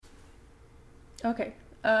Okay.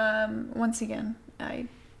 Once again, I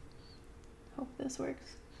hope this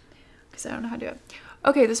works because I don't know how to do it.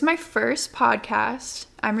 Okay, this is my first podcast.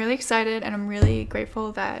 I'm really excited and I'm really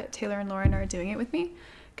grateful that Taylor and Lauren are doing it with me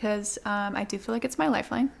because I do feel like it's my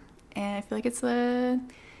lifeline, and I feel like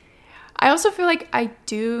I also feel like I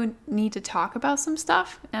do need to talk about some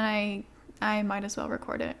stuff, and I might as well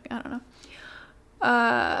record it. I don't know.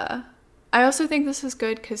 I also think this is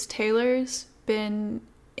good because Taylor's been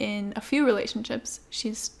in a few relationships.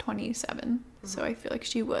 She's 27, so I feel like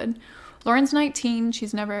she would. Lauren's 19.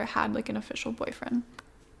 She's never had like an official boyfriend.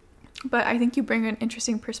 But I think you bring an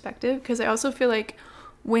interesting perspective because I also feel like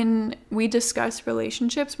when we discuss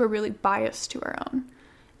relationships, we're really biased to our own.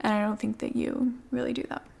 And I don't think that you really do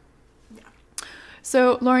that. Yeah.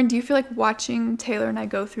 So, Lauren, do you feel like watching Taylor and I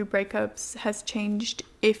go through breakups has changed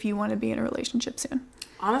if you want to be in a relationship soon?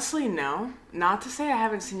 Honestly, no. Not to say I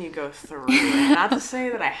haven't seen you go through it. Not to say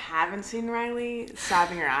that I haven't seen Riley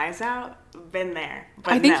sobbing her eyes out. Been there.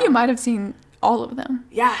 But I think you might have seen all of them.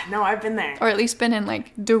 Yeah, no, I've been there. Or at least been in,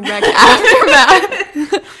 like, direct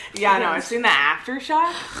aftermath. Yeah, no, I've seen the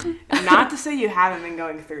aftershock. Not to say you haven't been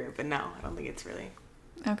going through it, but no, I don't think it's really...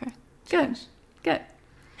 Okay. Good. Good.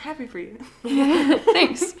 Happy for you.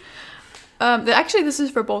 Thanks. Actually, this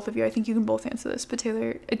is for both of you. I think you can both answer this. But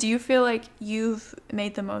Taylor, do you feel like you've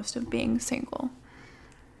made the most of being single?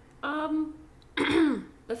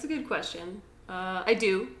 That's a good question. I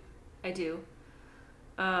do. I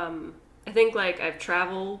think, like, I've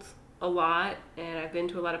traveled a lot, and I've been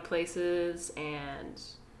to a lot of places, and,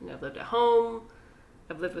 you know, I've lived at home,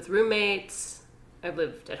 I've lived with roommates, I've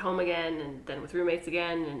lived at home again, and then with roommates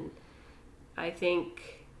again, and I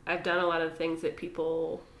think I've done a lot of things that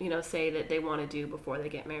people, you know, say that they want to do before they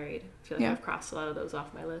get married. I feel like I've crossed a lot of those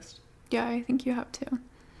off my list. Yeah, I think you have too.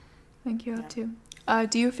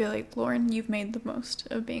 Do you feel like, Lauren, you've made the most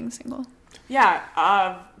of being single?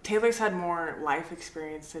 Yeah, Taylor's had more life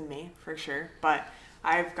experience than me, for sure. But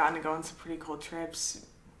I've gotten to go on some pretty cool trips,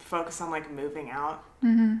 focus on, like, moving out,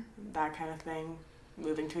 that kind of thing,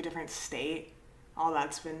 moving to a different state. All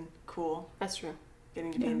that's been cool. That's true.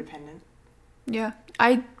 Getting to be independent. Yeah.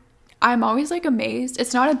 I'm always, like, amazed.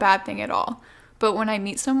 It's not a bad thing at all. But when I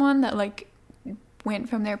meet someone that, like, went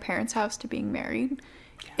from their parents' house to being married,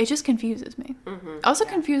 it just confuses me. It also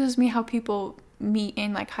confuses me how people meet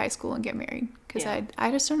in, like, high school and get married. Because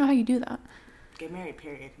I just don't know how you do that. Get married,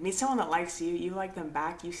 period. Meet someone that likes you, you like them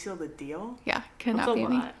back, you seal the deal. Yeah, could not be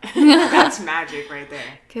me. That's magic right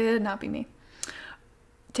there. Could not be me.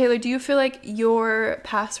 Taylor, do you feel like your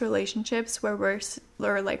past relationships were worth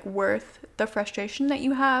the frustration that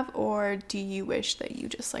you have, or do you wish that you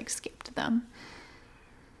just, like, skipped them?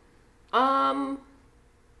 No,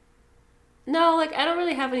 like, I don't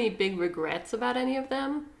really have any big regrets about any of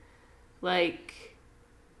them. Like,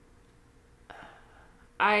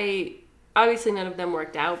 obviously none of them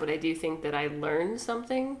worked out, but I do think that I learned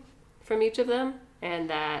something from each of them, and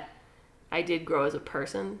that I did grow as a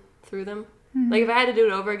person through them. Like, if I had to do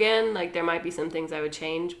it over again, like, there might be some things I would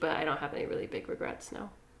change, but I don't have any really big regrets, no.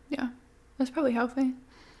 Yeah, that's probably healthy.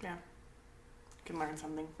 Yeah. You can learn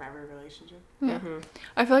something for every relationship. Yeah.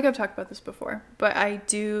 I feel like I've talked about this before, but I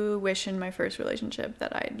do wish in my first relationship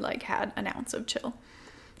that I'd, like, had an ounce of chill.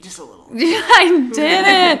 Just a little. I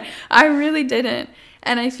didn't. I really didn't.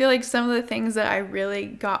 And I feel like some of the things that I really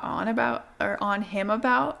got on him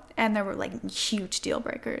about, and there were, like, huge deal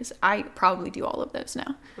breakers, I probably do all of those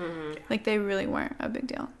now. Like, they really weren't a big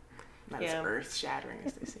deal. Not as earth-shattering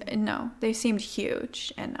as they seem. No, they seemed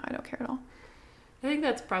huge, and now I don't care at all. I think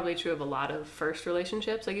that's probably true of a lot of first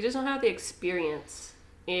relationships. Like, you just don't have the experience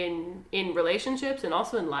in relationships and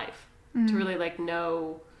also in life to really, like,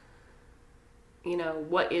 know, you know,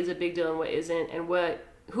 what is a big deal and what isn't, and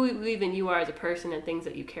who even you are as a person, and things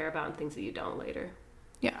that you care about and things that you don't later.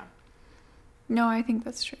 Yeah. No, I think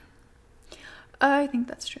that's true.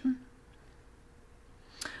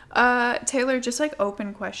 Taylor, just, like,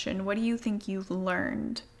 open question. What do you think you've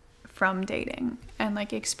learned from dating and,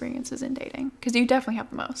 like, experiences in dating? Because you definitely have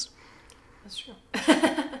the most. That's true.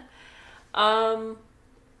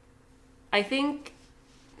 I think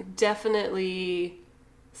definitely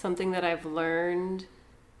something that I've learned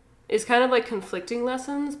is kind of like conflicting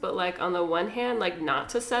lessons, but, like, on the one hand, like, not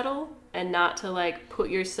to settle and not to, like, put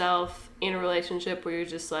yourself in a relationship where you're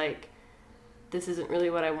just like, this isn't really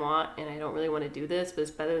what I want and I don't really want to do this, but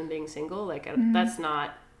it's better than being single. Like, that's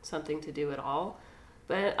not something to do at all.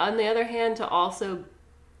 But on the other hand, to also,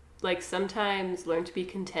 like, sometimes learn to be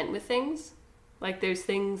content with things. Like, there's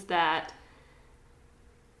things that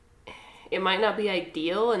it might not be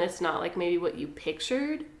ideal and it's not, like, maybe what you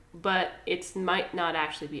pictured, but it might not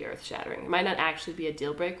actually be earth-shattering. It might not actually be a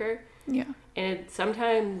deal breaker. Yeah. And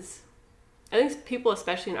sometimes I think people,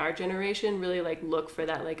 especially in our generation, really like look for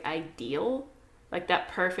that like ideal, like that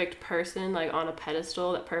perfect person, like on a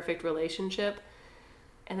pedestal, that perfect relationship.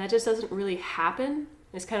 And that just doesn't really happen.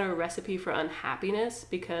 It's kind of a recipe for unhappiness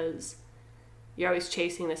because you're always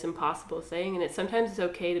chasing this impossible thing. And sometimes it's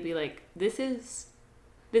okay to be like, this is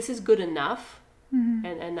good enough. Mm-hmm.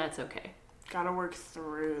 And that's okay. Gotta work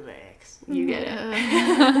through the X. You get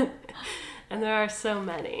it. And there are so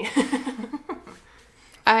many.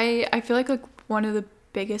 I feel like one of the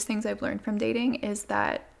biggest things I've learned from dating is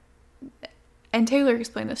that, and Taylor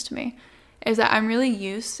explained this to me, is that I'm really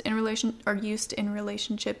used in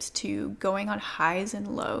relationships to going on highs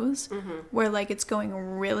and lows, mm-hmm. where like it's going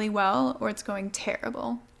really well or it's going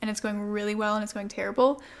terrible, and it's going really well and it's going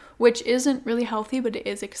terrible, which isn't really healthy, but it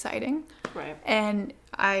is exciting. Right. And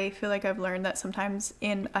I feel like I've learned that sometimes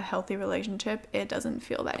in a healthy relationship, it doesn't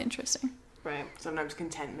feel that interesting. Right. Sometimes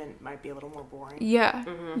contentment might be a little more boring. Yeah.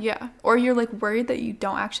 Mm-hmm. Yeah. Or you're like worried that you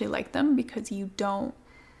don't actually like them because you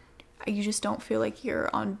just don't feel like you're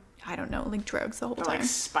on, I don't know, like drugs the whole time. Like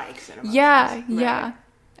spikes in emotions. Yeah. Right. Yeah.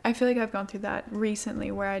 I feel like I've gone through that recently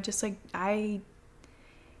where I just like,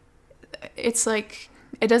 it's like,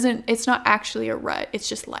 it's not actually a rut. It's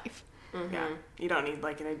just life. Mm-hmm. Yeah. You don't need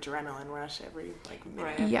like an adrenaline rush every like minute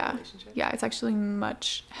right. of the yeah. relationship. Yeah. It's actually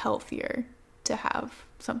much healthier to have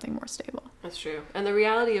something more stable. That's true. And the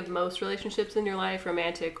reality of most relationships in your life,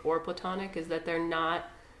 romantic or platonic, is that they're not,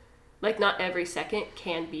 like, not every second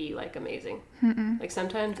can be like amazing. Mm-mm. Like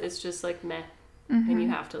sometimes it's just like meh. Mm-hmm. And you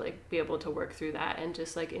have to like be able to work through that and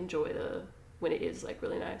just like enjoy when it is like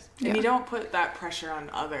really nice. And you don't put that pressure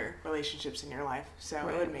on other relationships in your life. So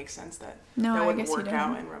right. It would make sense that wouldn't work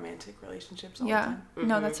out in romantic relationships all the time. Mm-hmm.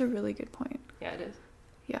 No, that's a really good point. Yeah, it is.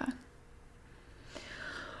 Yeah.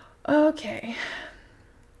 Okay.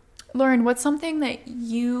 Lauren, what's something that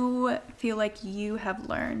you feel like you have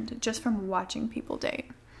learned just from watching people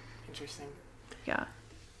date? Interesting. Yeah.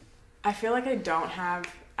 I feel like I don't have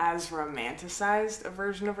as romanticized a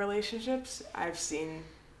version of relationships. I feel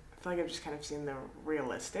like I've just kind of seen the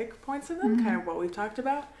realistic points of them, mm-hmm. kind of what we've talked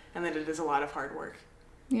about, and that it is a lot of hard work.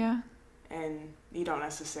 Yeah. And you don't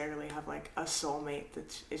necessarily have like a soulmate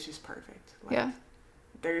it's just perfect. Like, yeah.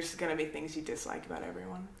 There's going to be things you dislike about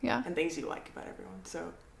everyone. Yeah. And things you like about everyone.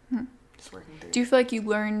 So just working through. Do you feel like you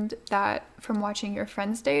learned that from watching your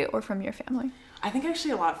friends date or from your family? I think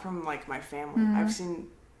actually a lot from like my family. Mm-hmm. I've seen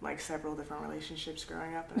like several different relationships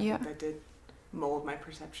growing up, and I think that did mold my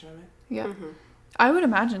perception of it. Yeah. Mm-hmm. I would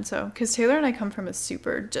imagine so, because Taylor and I come from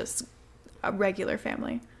just a regular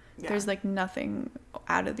family. Yeah. There's like nothing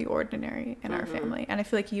out of the ordinary in our family, and I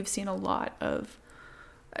feel like you've seen a lot of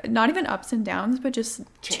not even ups and downs, but just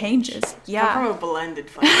changes. Yeah. I'm from a blended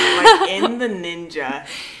family, like in the Ninja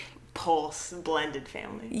Pulse blended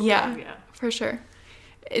family. Yeah, for sure.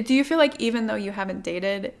 Do you feel like even though you haven't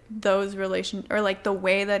dated those or like the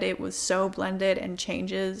way that it was so blended and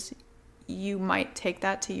changes, you might take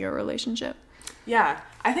that to your relationship? Yeah.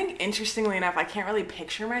 I think interestingly enough, I can't really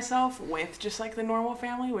picture myself with just like the normal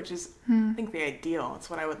family, which is I think the ideal. It's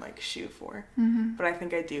what I would like shoot for. Mm-hmm. But I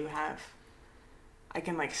think I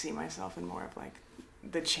can like see myself in more of like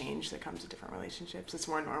the change that comes with different relationships. It's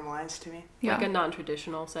more normalized to me. Yeah. Like a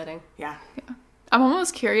non-traditional setting. Yeah. Yeah. I'm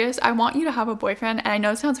almost curious. I want you to have a boyfriend, and I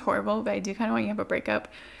know it sounds horrible, but I do kind of want you to have a breakup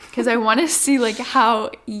because I want to see like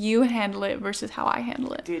how you handle it versus how I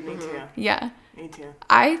handle it. Dude, me too. Yeah. Me too.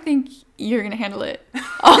 I think you're going to handle it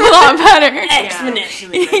a lot better.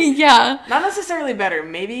 Exponentially. Yeah. Not necessarily better.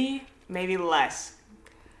 Maybe less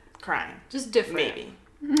crying. Just different. Maybe.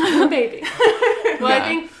 Maybe. Well, I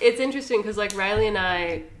think it's interesting because like Riley and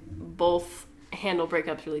I both handle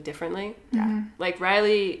breakups really differently. Yeah. Like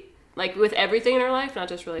Riley, like with everything in her life, not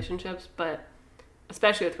just relationships, but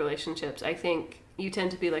especially with relationships, I think you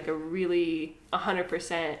tend to be like a really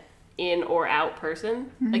 100% in or out person.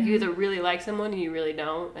 Mm-hmm. Like you either really like someone and you really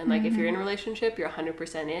don't. And like if you're in a relationship, you're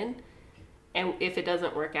 100% in. And if it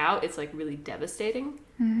doesn't work out, it's like really devastating.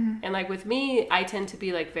 Mm-hmm. And like with me, I tend to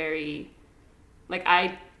be like very... Like,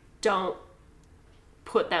 I don't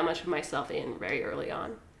put that much of myself in very early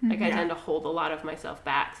on. Like, I tend to hold a lot of myself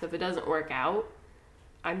back. So if it doesn't work out,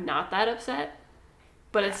 I'm not that upset.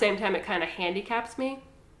 But at the same time, it kind of handicaps me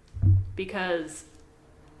because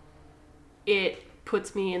it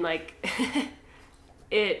puts me in, like,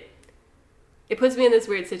 it puts me in this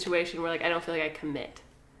weird situation where, like, I don't feel like I commit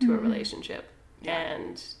to a relationship. Yeah.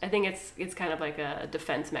 And I think it's kind of like a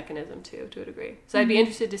defense mechanism too, to a degree. So I'd be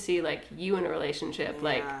interested to see like you in a relationship.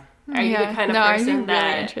 Like, are you the kind of person that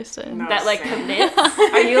really interested? that like commits?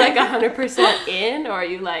 Are you like 100% in, or are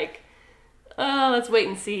you like, oh, let's wait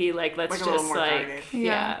and see? Like, let's Like a just little more like,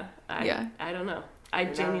 guarded. I don't know. I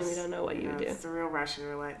genuinely don't know what you would do. It's the real Russian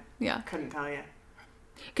roulette. Yeah. Couldn't tell you.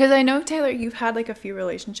 Because I know, Taylor, you've had like a few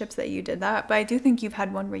relationships that you did that, but I do think you've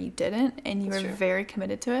had one where you didn't, and you That's were true. very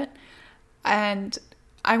committed to it. And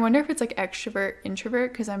I wonder if it's like extrovert,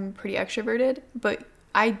 introvert, because I'm pretty extroverted, but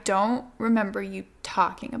I don't remember you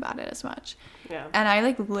talking about it as much. Yeah. And I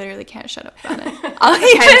like literally can't shut up about it.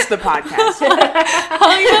 Hence the podcast.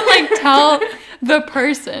 I'll even like tell the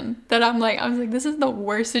person that I was like, this is the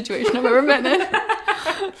worst situation I've ever been in.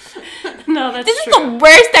 No, that's This true. is the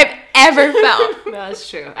worst I've ever felt. No, that's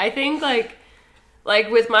true. I think like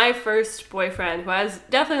with my first boyfriend, who I was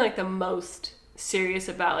definitely like the most serious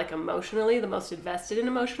about, like emotionally, the most invested in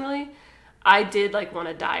emotionally, I did like want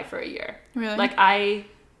to die for a year. Really? Like I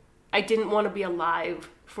didn't want to be alive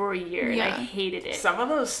for a year, and I Yeah. hated it. Some of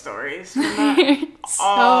those stories from that,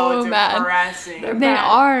 So bad. depressing. They're They bad.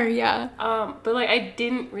 are, yeah. But like I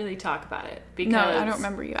didn't really talk about it because No, I don't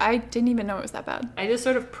remember you. I didn't even know it was that bad. I just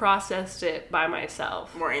sort of processed it by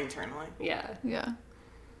myself. More internally. Yeah. Yeah.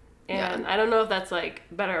 And I don't know if that's like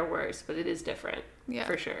better or worse, but it is different. Yeah.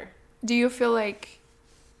 For sure. Do you feel like...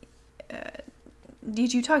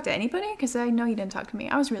 did you talk to anybody? Because I know you didn't talk to me.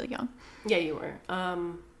 I was really young. Yeah, you were.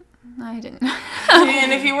 I didn't.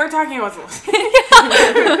 And if you were talking, I wasn't listening.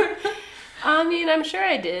 I mean, I'm sure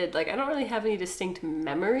I did. Like, I don't really have any distinct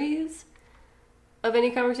memories of any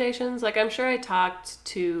conversations. Like, I'm sure I talked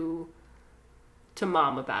to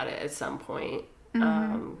mom about it at some point,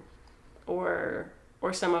 or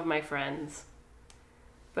some of my friends.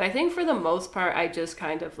 But I think for the most part, I just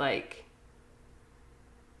kind of like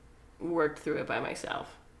worked through it by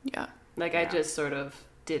myself. Yeah. Like, I just sort of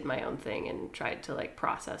did my own thing and tried to like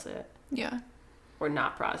process it. Yeah. Or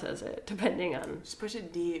not process it, depending on... Just push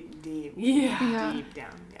it deep Yeah. deep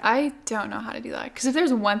down. Yeah. I don't know how to do that. Because if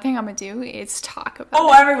there's one thing I'm going to do, it's talk about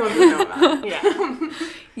Oh, it. everyone's gonna know about it. Yeah.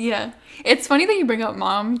 Yeah. It's funny that you bring up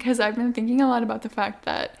mom, because I've been thinking a lot about the fact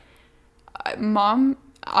that mom,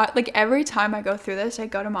 like every time I go through this, I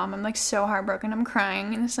go to mom, I'm like so heartbroken, I'm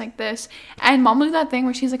crying, and it's like this. And mom will do that thing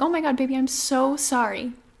where she's like, oh my God, baby, I'm so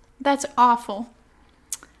sorry. That's awful.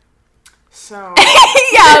 So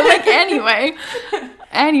Yeah, like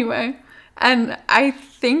anyway. And I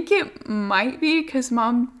think it might be because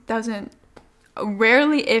mom doesn't,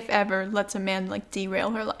 rarely if ever, lets a man like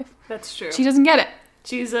derail her life. That's true. She doesn't get it.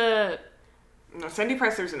 She's a... no, Cindy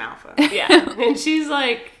Presser's an alpha. Yeah. And she's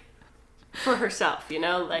like... for herself, you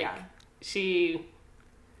know? Like, she's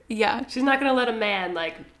not gonna let a man,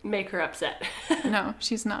 like, make her upset. No,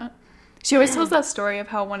 she's not. She always tells that story of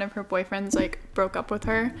how one of her boyfriends, like, broke up with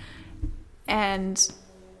her. And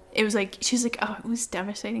it was like, she's like, oh, it was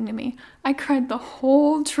devastating to me. I cried the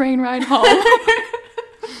whole train ride home.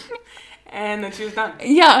 And then she was done.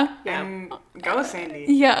 Yeah. And go, Sandy.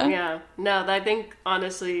 Yeah. Yeah. No, I think,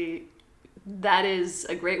 honestly, that is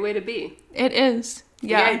a great way to be. It is.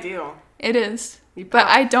 Yeah. The ideal. It is. But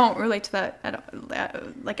I don't relate to that at all.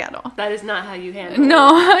 At all. That is not how you handle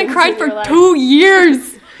No, I things cried in your for life. 2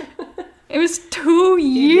 years. It was 2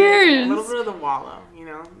 years. A little bit of the wallow, you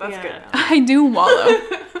know? That's Yeah. good. Though. I do wallow.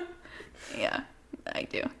 Yeah, I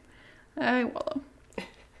do. I wallow.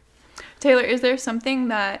 Taylor, is there something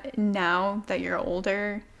that now that you're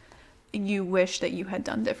older, you wish that you had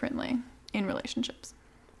done differently in relationships?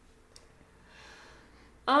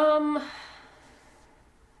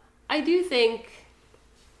 I do think,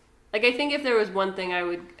 like, I think if there was one thing I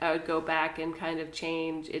would go back and kind of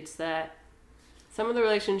change, it's that some of the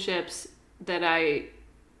relationships that I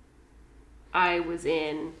was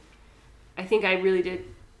in, I think I really did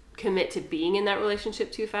commit to being in that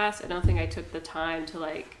relationship too fast. I don't think I took the time to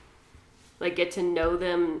like get to know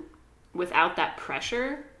them without that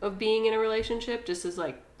pressure of being in a relationship, just as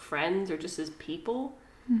like friends or just as people.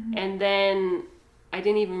 Mm-hmm. And then I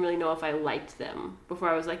didn't even really know if I liked them before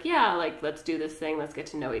I was like, yeah, like, let's do this thing. Let's get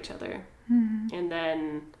to know each other. Mm-hmm. And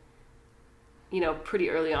then, you know, pretty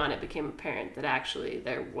early on, it became apparent that actually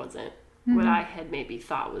there wasn't what I had maybe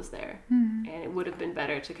thought was there. Mm-hmm. And it would have been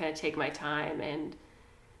better to kind of take my time and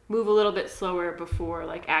move a little bit slower before,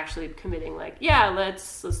 like, actually committing, like, yeah,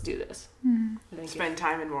 let's do this. Mm-hmm. I think Spend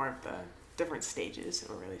time in more of the different stages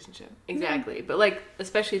of a relationship. Exactly. Yeah. But like,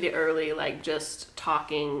 especially the early, like, just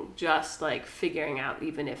talking, just like figuring out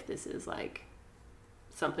even if this is like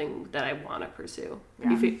something that I want to pursue.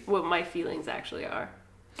 Yeah. What my feelings actually are.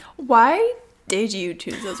 Why did you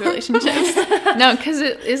choose those relationships? No, because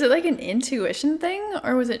is it like an intuition thing,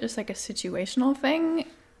 or was it just like a situational thing?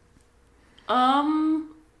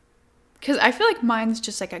 Because I feel like mine's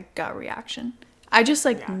just like a gut reaction. I just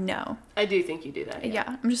like know. I do think you do that.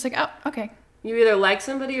 Yeah. I'm just like, oh, okay. You either like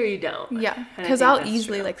somebody or you don't. Yeah, because I'll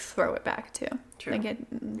easily like throw it back too. True. Like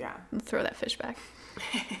throw that fish back.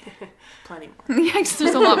 Plenty more. Yeah, 'cause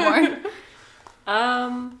there's a lot more.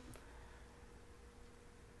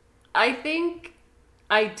 I think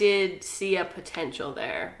I did see a potential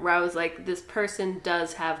there where I was like, this person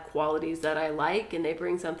does have qualities that I like and they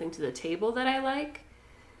bring something to the table that I like.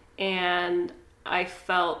 And I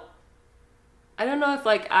felt, I don't know if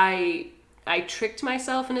like I tricked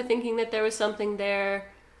myself into thinking that there was something there,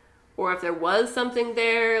 or if there was something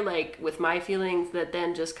there, like with my feelings that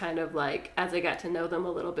then just kind of like, as I got to know them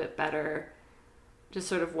a little bit better, just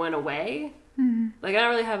sort of went away. Mm-hmm. Like I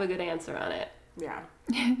don't really have a good answer on it. Yeah.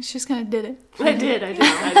 She just kind of did it. I did. I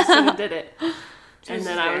just sort of did it. And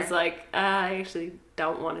then I was like, I actually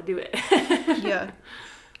don't want to do it. Yeah.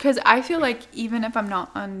 Because I feel like even if I'm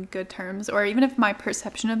not on good terms, or even if my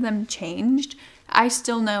perception of them changed, I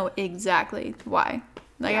still know exactly why.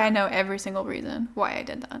 Like, I know every single reason why I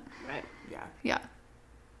did that. Right. Yeah. Yeah.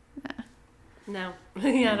 No.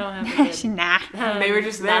 Yeah, I don't have a good... Nah. They were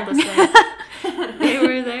just there. Not the same. They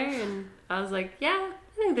were there, and I was like, yeah, I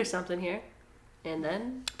think there's something here. And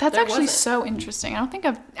then that's actually so interesting. I don't think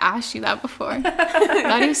I've asked you that before.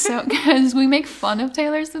 That is so, because we make fun of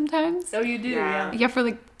Taylor sometimes. Oh, you do? Yeah. Yeah, for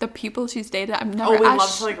like the people she's dated. I've never. Oh, we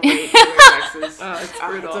love to like rate Taylor Texas. Oh, it's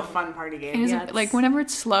brutal. It's a fun party game. It is, like whenever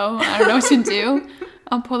it's slow, I don't know what to do.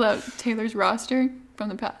 I'll pull out Taylor's roster from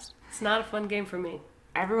the past. It's not a fun game for me.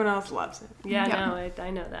 Everyone else loves it. Yeah. No, I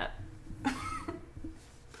know that.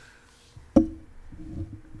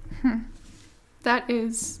 That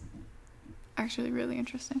is actually really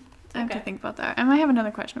interesting. I have to think about that. I might have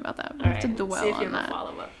another question about that. I have to dwell see if you on have that. A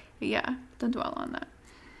follow-up. Yeah, to dwell on that.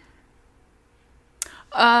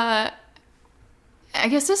 I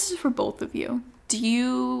guess this is for both of you. Do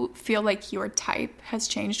you feel like your type has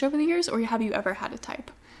changed over the years, or have you ever had a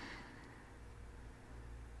type?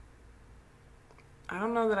 I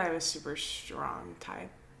don't know that I have a super strong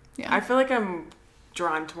type. Yeah. I feel like I'm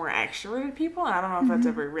drawn to more extroverted people, and I don't know if that's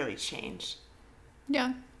ever really changed.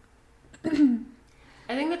 Yeah. I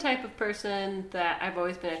think the type of person that I've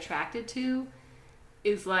always been attracted to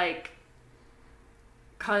is like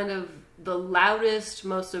kind of the loudest,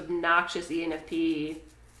 most obnoxious ENFP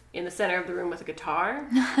in the center of the room with a guitar.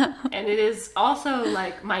 And it is also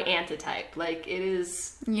like my antitype. Like it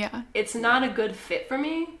is, it's not a good fit for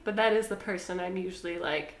me, but that is the person I'm usually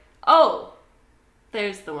like, oh,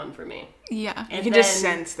 there's the one for me. Yeah. And you can just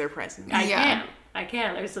sense their presence. I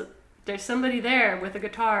can. There's somebody there with a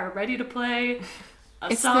guitar ready to play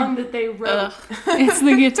a song that they wrote. It's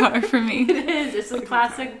the guitar for me. It is. It's a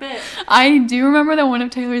classic bit. I do remember that one of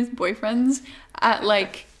Taylor's boyfriends at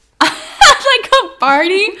like a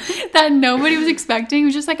party that nobody was expecting. It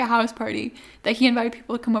was just like a house party that he invited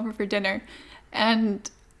people to come over for dinner. And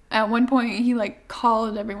at one point he like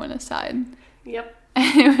called everyone aside. Yep.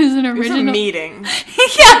 And it was an original... It was a meeting.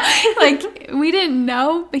 Yeah, like, we didn't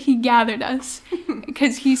know, but he gathered us.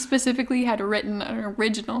 Because he specifically had written an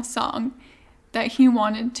original song that he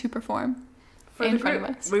wanted to perform in front of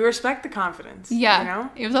us. We respect the confidence. Yeah. You know?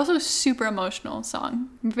 It was also a super emotional song.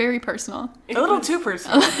 Very personal. A little too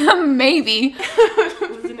personal. Maybe. It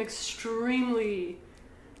was an extremely...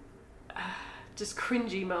 just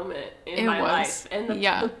cringy moment in my life. And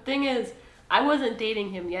the thing is... I wasn't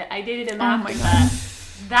dating him yet. I dated him after that.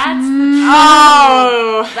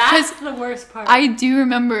 That's the worst part. I do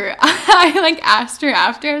remember I like asked her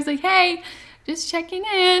after. I was like, "Hey, just checking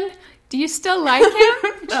in. Do you still like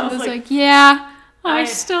him?" She was like, "Yeah, I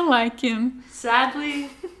still like him." Sadly,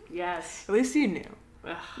 yes. At least you knew.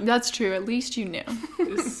 Ugh. That's true. At least you knew. It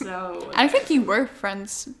was so. I think you were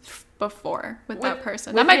friends before with that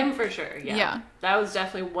person. With him for sure. Yeah. That was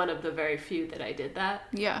definitely one of the very few that I did that.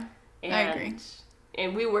 Yeah. I agree.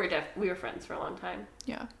 And we were friends for a long time.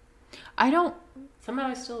 Yeah. Somehow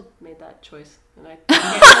I still made that choice. And I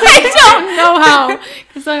don't know how,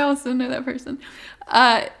 because I also know that person.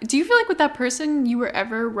 Do you feel like with that person you were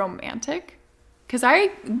ever romantic? Because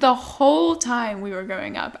the whole time we were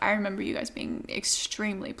growing up, I remember you guys being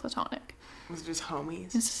extremely platonic. It was just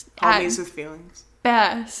homies. Just homies with feelings.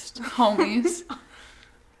 Best homies.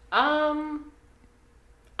 I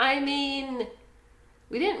mean...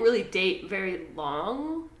 We didn't really date very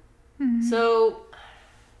long. Mm-hmm. So,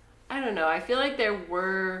 I don't know. I feel like there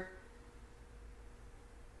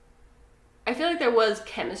was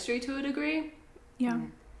chemistry to a degree. Yeah.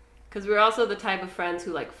 Because we're also the type of friends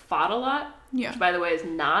who like fought a lot. Yeah. Which, by the way, is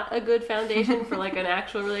not a good foundation for like an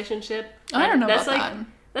actual relationship. I don't know that's about like, that.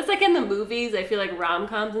 That's like in the movies. I feel like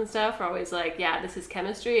rom-coms and stuff are always like, yeah, this is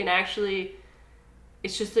chemistry. And actually,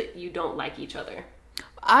 it's just that you don't like each other.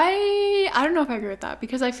 I don't know if I agree with that,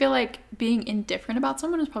 because I feel like being indifferent about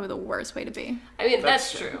someone is probably the worst way to be. I mean,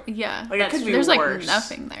 that's true. Yeah. Like, it could be there's worse. like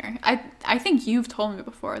nothing there. I think you've told me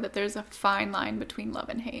before that there's a fine line between love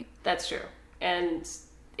and hate. That's true. And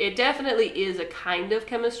it definitely is a kind of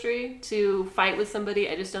chemistry to fight with somebody.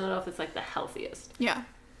 I just don't know if it's like the healthiest. Yeah.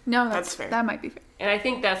 No, That's fair. That might be fair. And I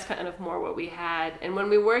think that's kind of more what we had. And when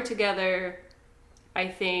we were together, I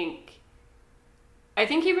think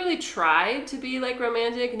he really tried to be like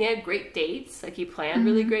romantic, and he had great dates. Like he planned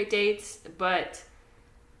really great dates, but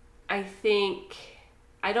I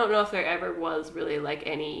don't know if there ever was really like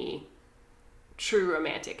any true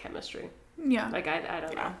romantic chemistry. Yeah. Like I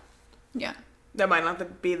don't know. Yeah. That might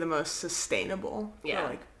not be the most sustainable, Yeah.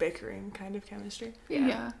 like bickering kind of chemistry.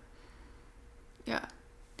 Yeah. Yeah.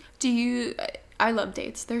 I love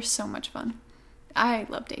dates. They're so much fun. I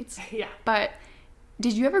love dates. Yeah. But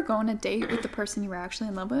did you ever go on a date with the person you were actually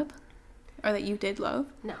in love with? Or that you did love?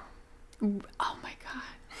 No. Oh my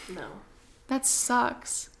God. No. That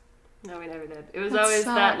sucks. No, we never did. It was That always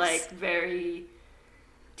that sucks. like very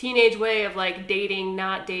teenage way of like dating,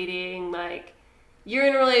 not dating, like you're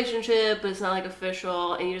in a relationship, but it's not like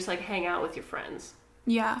official, and you just like hang out with your friends.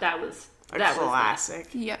 Yeah. That was A that classic.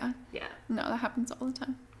 Yeah. was that. Yeah. No, that happens all the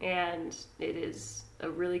time. And it is a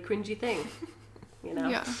really cringy thing, you know.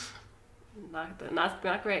 Yeah.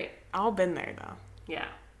 Not great. All been there though. Yeah.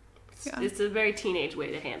 Yeah. It's a very teenage way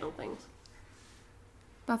to handle things.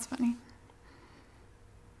 That's funny.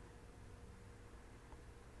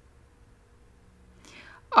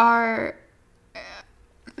 Are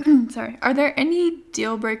there any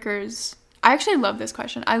deal breakers? I actually love this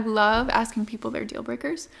question. I love asking people their deal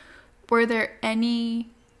breakers. Were there any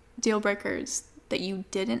deal breakers that you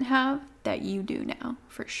didn't have that you do now,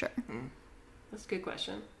 for sure? That's a good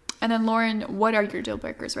question. And then Lauren, what are your deal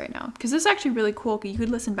breakers right now? Because this is actually really cool. You could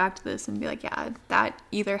listen back to this and be like, yeah, that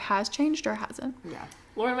either has changed or hasn't. Yeah.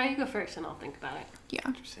 Lauren, why don't you go first and I'll think about it? Yeah.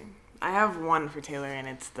 Interesting. I have one for Taylor, and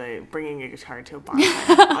it's the bringing a guitar to a bonfire.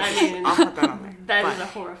 I'll put that on there. That is a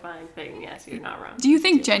horrifying thing. Yes, you're not wrong. Do you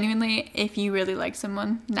think genuinely, if you really like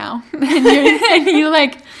someone now, and you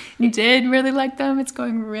like did really like them, it's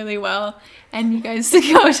going really well, and you guys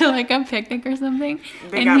go to like a picnic or something,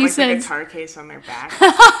 They and got he like the says, guitar case on their back.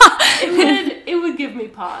 It would give me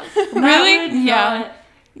pause. really? Yeah.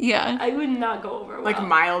 Yeah. I would not go over well. Like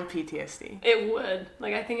mild PTSD. It would.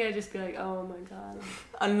 Like, I think I'd just be like, oh my god.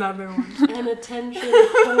 Another one. And attention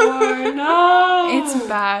whore, no! It's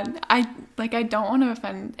bad. I don't want to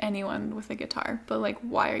offend anyone with a guitar, but like,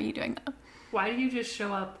 why are you doing that? Why do you just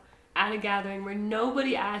show up at a gathering where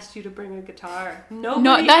nobody asked you to bring a guitar? No,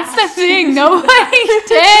 Nobody that's the asked you thing. to Nobody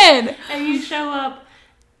did. And you show up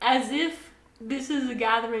as if this is a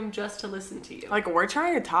gathering just to listen to you. Like, we're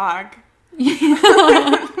trying to talk.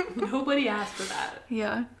 Nobody asked for that.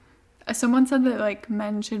 Yeah. Someone said that like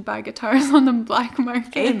men should buy guitars on the black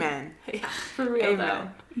market. Amen. Yeah, for real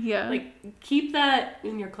Amen. Yeah. Like, keep that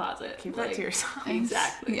in your closet. Keep that to yourself.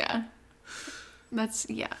 Exactly. Yeah. That's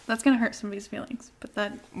gonna hurt somebody's feelings, but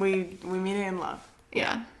that We mean it in love.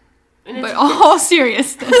 yeah. And But all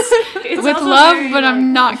seriousness, it's with also love, very, but like,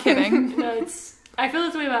 I'm not kidding. No, I feel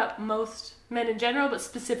this way about most men in general, but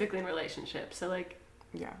specifically in relationships. So like,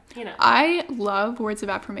 Yeah. you know. I love words of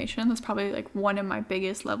affirmation. That's probably like one of my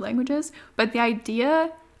biggest love languages. But the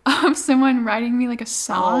idea of someone writing me like a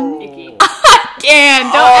song, Icky.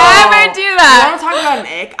 don't ever do You that. want to talk about an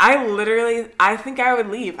ick? I think I would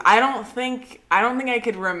leave. I don't think I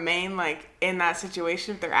could remain like in that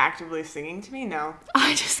situation if they're actively singing to me. No.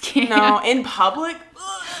 I just can't. No. In public?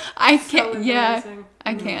 I So can't. Yeah, embarrassing.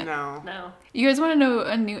 I can't. No. No. You guys want to know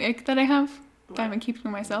a new ick that I have? That I've been keeping to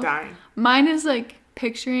myself. Dying. Mine is like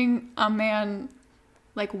picturing a man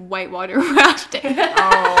like whitewater rafting.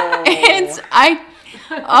 Oh.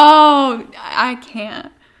 I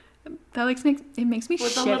can't. That like makes me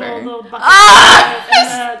With the shiver. little bucket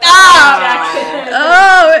Stop! jacket.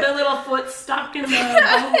 Oh, The little foot stuck in the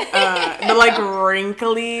boat. The like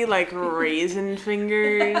wrinkly like raisin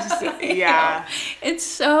fingers. Yeah. it's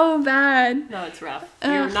so bad. No, it's rough.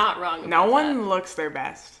 You're not wrong. No about one looks their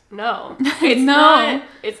best. that. No. No.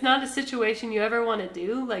 It's not a situation you ever want to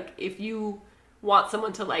do. Like, if you want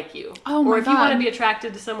someone to like you. Oh my Or if you want to God. be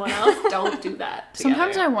attracted to someone else, don't do that.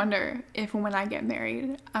 Sometimes I together. wonder if when I get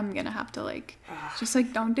married, I'm gonna have to like, just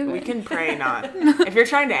like don't do We it. can pray not. If you're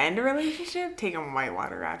trying to end a relationship, take them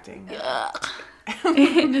whitewater rafting.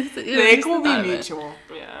 The ick will be mutual.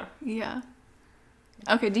 Yeah. Yeah.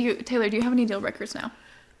 Okay, Taylor, do you have any deal breakers now?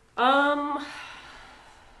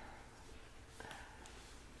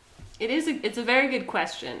 It's a very good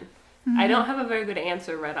question. I don't have a very good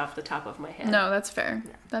answer right off the top of my head. No, that's fair.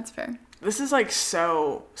 Yeah. That's fair. This is like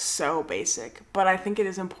so basic, but I think it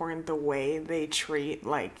is important the way they treat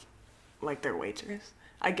like their waitress.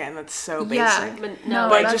 Again, that's so basic. Yeah,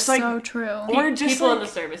 but that's just like so true. Or just people like, in the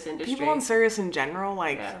service industry. People in service in general,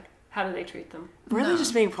 like how do they treat them? Really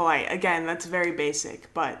just being polite. Again, that's very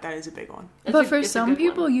basic, but that is a big one. But for some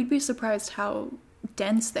people, you'd be surprised how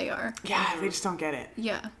dense they are. Yeah, they just don't get it.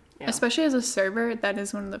 Yeah. Especially as a server, that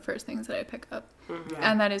is one of the first things that I pick up. Mm-hmm.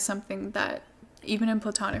 And that is something that, even in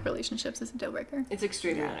platonic relationships, is a deal breaker. It's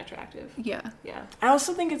extremely unattractive. Yeah. Yeah. I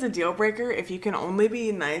also think it's a deal breaker if you can only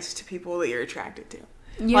be nice to people that you're attracted to.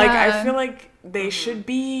 Yeah. Like, I feel like they should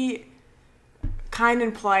be kind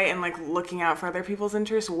and polite and, like, looking out for other people's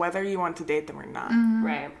interests, whether you want to date them or not. Mm-hmm.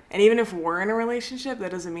 Right. And even if we're in a relationship,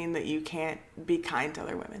 that doesn't mean that you can't be kind to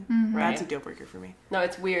other women. Mm-hmm. Right. That's a deal breaker for me. No,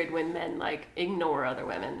 it's weird when men, like, ignore other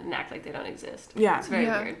women and act like they don't exist. Yeah. It's very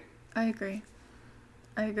weird. I agree.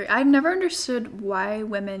 I've never understood why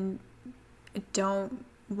women don't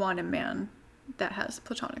want a man that has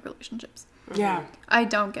platonic relationships. Yeah. I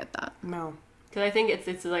don't get that. No. Because I think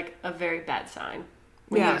it's like a very bad sign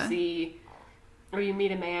when you see, or you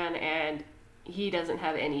meet a man and he doesn't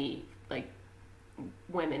have any, like,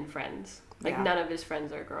 women friends. Like, none of his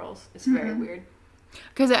friends are girls. It's very weird.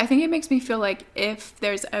 Because I think it makes me feel like if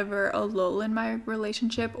there's ever a lull in my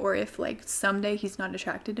relationship, or if, like, someday he's not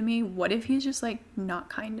attracted to me, what if he's just, like, not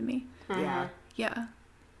kind to me? Yeah. Yeah.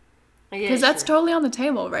 Because that's totally on the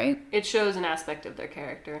table, right? It shows an aspect of their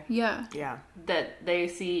character. Yeah. Yeah. That they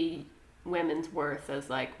see women's worth as,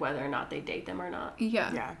 like, whether or not they date them or not.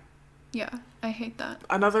 Yeah. Yeah. Yeah. I hate that.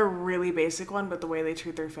 Another really basic one, but the way they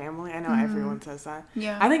treat their family. I know everyone says that.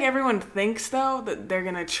 Yeah. I think everyone thinks, though, that they're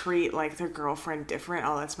going to treat, like, their girlfriend different.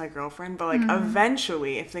 Oh, that's my girlfriend. But, like,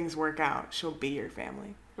 eventually, if things work out, she'll be your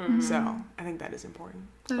family. Mm-hmm. So, I think that is important.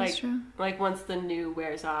 That's true. Like, once the new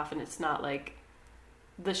wears off and it's not, like,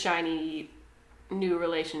 the shiny new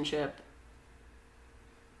relationship,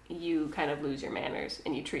 you kind of lose your manners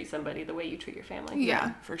and you treat somebody the way you treat your family.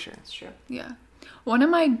 Yeah. For sure. It's true. Yeah. One of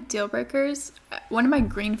my deal breakers, one of my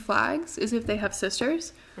green flags is if they have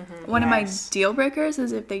sisters. Mm-hmm. One of my deal breakers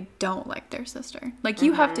is if they don't like their sister. Like,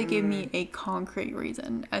 you have to give me a concrete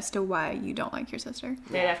reason as to why you don't like your sister.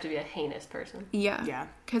 They'd have to be a heinous person. Yeah. Yeah.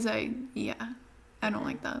 Because I don't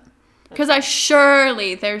like that. Because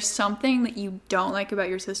surely there's something that you don't like about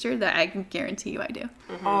your sister that I can guarantee you I do.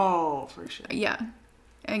 Mm-hmm. Oh, for sure. Yeah.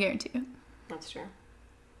 I guarantee you. That's true.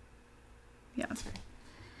 Yeah. That's fair.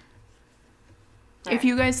 If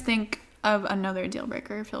you guys think of another deal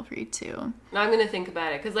breaker, feel free to. No, I'm going to think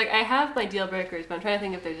about it. Because, like, I have my deal breakers, but I'm trying to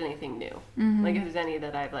think if there's anything new. Mm-hmm. Like, if there's any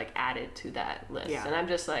that I've, like, added to that list. Yeah. And I'm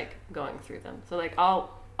just, like, going through them. So, like,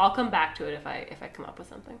 I'll come back to it if I come up with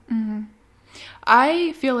something. Mm-hmm.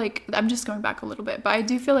 I feel like, I'm just going back a little bit, but I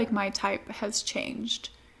do feel like my type has changed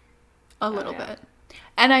a little bit.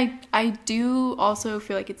 And I do also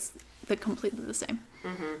feel like it's completely the same.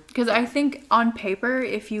 Because I think on paper,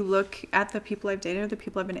 if you look at the people I've dated or the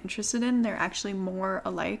people I've been interested in, they're actually more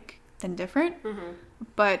alike than different. Mm-hmm.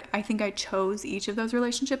 But I think I chose each of those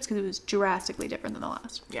relationships because it was drastically different than the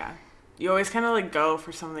last. Yeah. You always kind of, like, go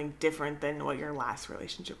for something different than what your last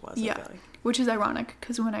relationship was. Yeah. I feel like. Which is ironic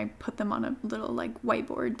because when I put them on a little, like,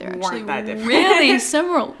 whiteboard, they're Weren't actually really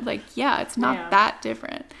similar. Like, yeah, it's not that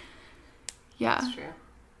different. Yeah. That's true.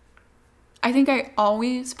 I think I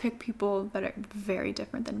always pick people that are very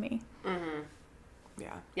different than me. Mm-hmm.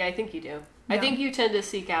 Yeah. Yeah, I think you do. Yeah. I think you tend to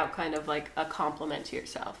seek out kind of, like, a compliment to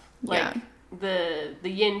yourself. Like, the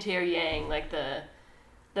yin to your yang, like, the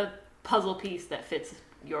puzzle piece that fits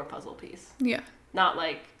your puzzle piece. Yeah. Not,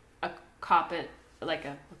 like, a carbon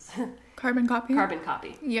copy? Carbon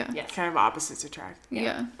copy. Yeah. Yes. Kind of opposites attract.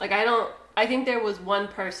 Yeah. Like, I think there was one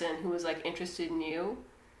person who was, like, interested in you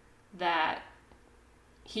that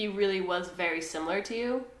he really was very similar to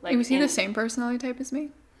you. Like, was he the same personality type as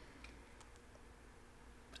me?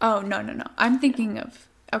 Oh, no. I'm thinking of...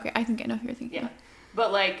 Okay, I think I know who you're thinking of.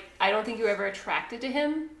 But, like, I don't think you were ever attracted to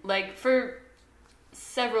him. Like, for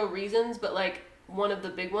several reasons, but, like, one of the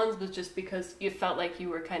big ones was just because you felt like you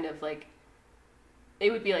were kind of, like...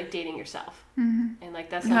 It would be like dating yourself. Mm-hmm. And, like,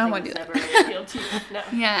 that's something that's never really appealed to you. No.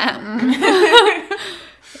 Yeah.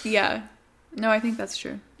 Yeah. No, I think that's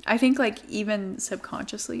true. I think, like, even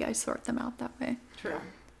subconsciously, I sort them out that way. True.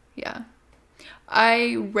 Yeah.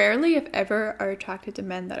 I rarely, if ever, are attracted to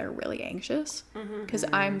men that are really anxious. Because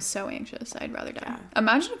I'm so anxious. I'd rather die. Yeah.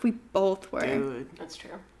 Imagine if we both were. Dude, That's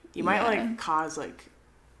true. you might Yeah. like cause like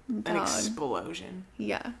an Dog. explosion.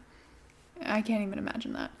 Yeah. I can't even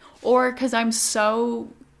imagine that. Or because I'm so,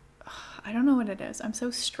 I don't know what it is. I'm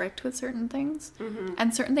so strict with certain things.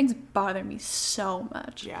 And certain things bother me so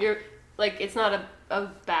much. Yeah. You're like, it's not a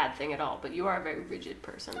bad thing at all, but you are a very rigid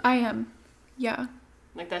person. I am. Yeah.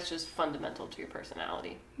 Like, that's just fundamental to your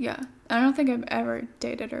personality. Yeah. I don't think I've ever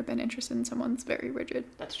dated or been interested in someone that's very rigid.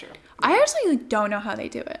 That's true. I actually don't know how they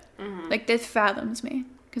do it. Like, this fathoms me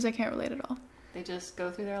because I can't relate at all. They just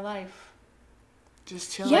go through their life.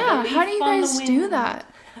 Just chill. Yeah, Like a how do you leaf on the guys do wind. that?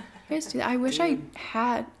 You guys do that? I wish I Dude.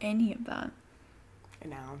 had any of that.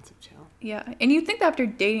 An ounce of chill. Yeah, and you'd think that after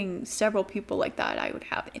dating several people like that, I would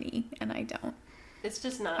have any, and I don't. It's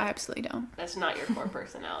just not. I absolutely don't. That's not your core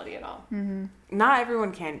personality at all. Not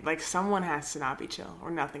everyone can. Like, someone has to not be chill,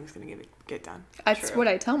 or nothing's gonna get done. That's True. what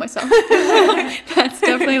I tell myself. That's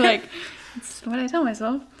definitely like, that's what I tell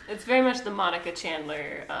myself. It's very much the Monica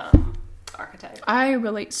Chandler archetype. I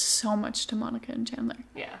relate so much to Monica and Chandler.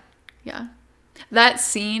 Yeah. Yeah. That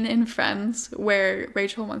scene in Friends where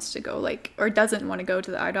Rachel wants to go, like, or doesn't want to go to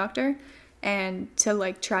the eye doctor, and to,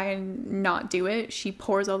 like, try and not do it, she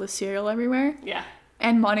pours all the cereal everywhere. Yeah.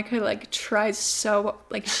 And Monica, like, tries so,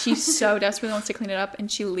 like, she so desperately wants to clean it up, and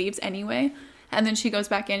she leaves anyway. And then she goes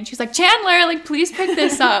back in, and she's like, Chandler, like, please pick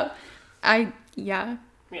this up. Yeah. Yeah.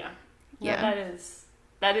 Yeah. No,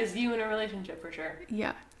 that is you in a relationship for sure.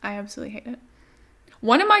 Yeah. I absolutely hate it.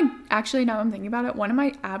 Actually, now I'm thinking about it, one of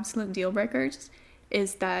my absolute deal breakers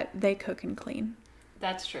is that they cook and clean.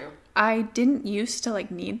 That's true. I didn't used to, like,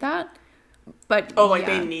 need that, but Oh, like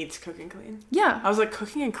yeah. they need to cook and clean. Yeah. I was like,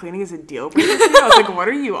 cooking and cleaning is a deal breaker for you? I was like, what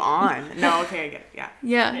are you on? No, okay, I get it. Yeah.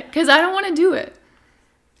 Yeah. Because I don't want to do it.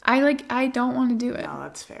 I don't want to do it. No,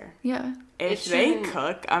 that's fair. Yeah. If It they shouldn't-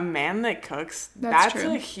 cook, a man that cooks, That's that's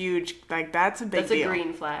true. a huge, like, that's a big That's deal. a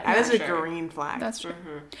green flag. That is for a sure. green flag. That's true.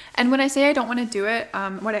 And when I say I don't want to do it,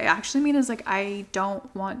 what I actually mean is, like, I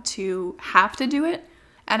don't want to have to do it,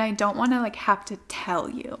 and I don't want to, like, have to tell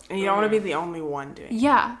you. And you don't want to be the only one doing it.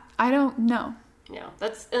 Yeah. I don't know. Yeah,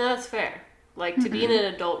 that's fair. Like, to be in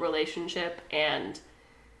an adult relationship and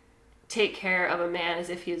take care of a man as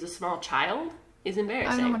if he is a small child is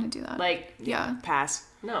embarrassing. I don't want to do that. Like, Yeah. Pass.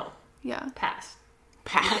 no, Yeah. pass.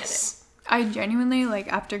 Pass. I genuinely,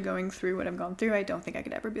 like, after going through what I've gone through, I don't think I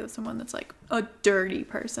could ever be with someone that's, like, a dirty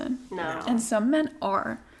person. No, And some men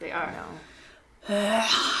are. they are. No.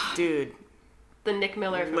 Dude, The Nick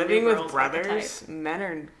Miller from living New with Girls brothers, archetype. men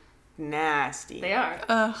are nasty. They are.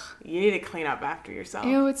 Ugh. You need to clean up after yourself.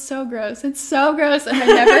 Ew, it's so gross. It's so gross. And I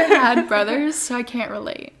never had brothers, so I can't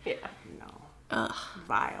relate. Yeah. No. Ugh.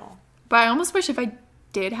 Vile. But I almost wish if I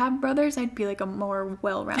did have brothers, I'd be, like, a more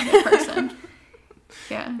well-rounded person.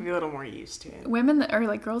 Yeah. Be a little more used to it. Women that, or,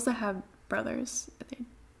 like, girls that have brothers,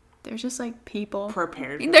 they're just, like, people.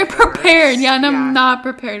 Prepared. for They're the worst. prepared. Yeah, and Yeah. I'm not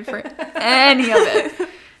prepared for any of it.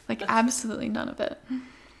 Like, absolutely none of it.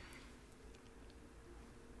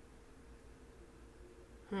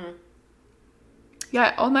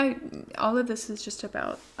 Yeah, all of this is just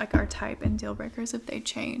about, like, our type and deal breakers if they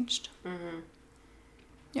changed.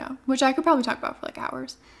 Yeah, which I could probably talk about for, like,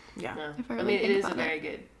 hours. Yeah. No. If I I really mean, it think is a about it. very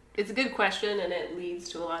good. It's a good question, and it leads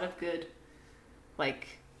to a lot of good, like,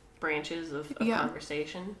 branches of Yeah.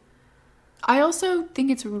 conversation. I also think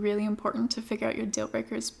it's really important to figure out your deal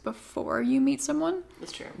breakers before you meet someone.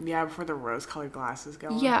 That's true. Yeah, before the rose-colored glasses go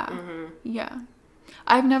on. Yeah. Yeah.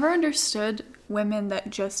 I've never understood women that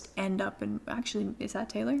just end up in, actually, is that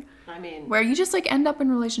Taylor? I mean, Where you just, like, end up in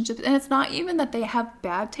relationships, and it's not even that they have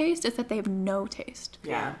bad taste, it's that they have no taste.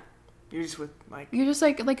 Yeah. You're just with, like... You're just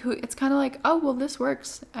like who? It's kind of like, oh, well, this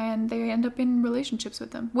works, and they end up in relationships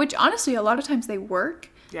with them, which honestly a lot of times they work,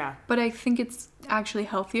 Yeah. but I think it's actually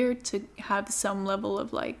healthier to have some level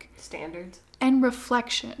of, like, standards. and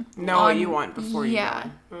reflection. Know what you want before you yeah,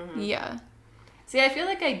 go yeah, See, I feel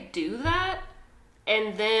like I do that,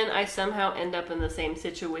 and then I somehow end up in the same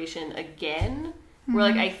situation again, where,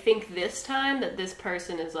 like, I think this time that this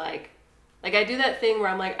person is, like, I do that thing where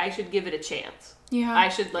I'm like, I should give it a chance. yeah. I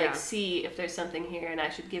should, like, Yeah. see if there's something here, and I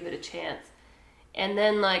should give it a chance. And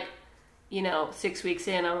then, like, 6 weeks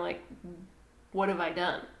in, I'm like, what have I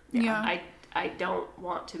done? Yeah. I don't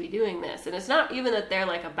want to be doing this. And it's not even that they're,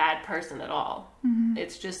 like, a bad person at all.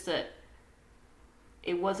 It's just that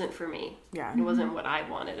it wasn't for me. Yeah. It wasn't what I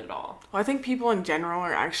wanted at all. Well, I think people in general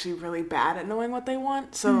are actually really bad at knowing what they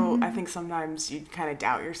want. So I think sometimes you kind of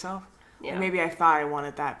doubt yourself. Yeah. Like maybe I thought I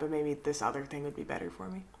wanted that, but maybe this other thing would be better for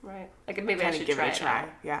me. Right. Like maybe I should give it a try.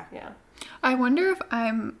 Yeah. Yeah. I wonder if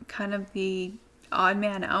I'm kind of the odd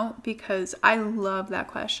man out, because I love that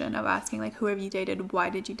question of asking, like, who have you dated? Why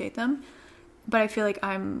did you date them? But I feel like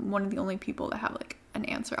I'm one of the only people that have, like, an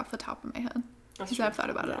answer off the top of my head. Because I've thought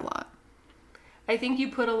about it a lot. I think you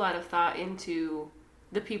put a lot of thought into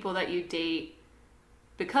the people that you date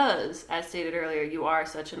because, as stated earlier, you are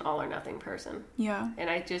such an all or nothing person. Yeah. And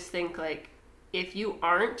I just think, like, if you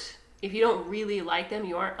don't really like them,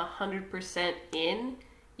 you aren't 100% in,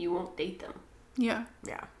 you won't date them. Yeah.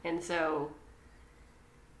 Yeah. And so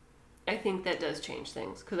I think that does change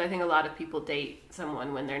things, because I think a lot of people date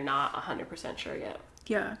someone when they're not 100% sure yet.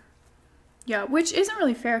 Yeah. Yeah, which isn't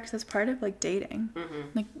really fair, because that's part of, like, dating. Mm-hmm.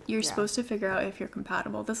 Like, you're supposed to figure out if you're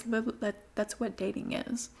compatible. That's what dating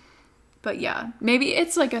is. But yeah, maybe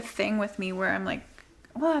it's, like, a thing with me where I'm like,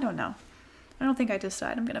 well, I don't know. I don't think I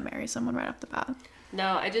decide I'm going to marry someone right off the bat.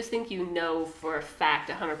 No, I just think you know for a fact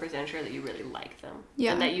 100% sure that you really like them.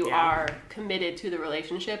 Yeah. And that you are committed to the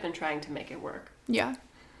relationship and trying to make it work. Yeah.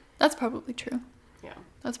 That's probably true. Yeah.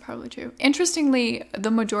 That's probably true. Interestingly,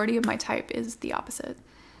 the majority of my type is the opposite.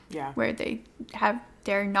 Yeah. Where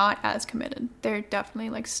they're not as committed. They're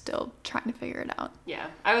definitely, like, still trying to figure it out. Yeah.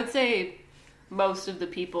 I would say most of the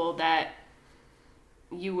people that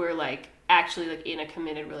you were, like, actually, like, in a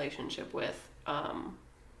committed relationship with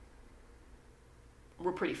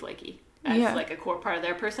were pretty flaky. As, like, a core part of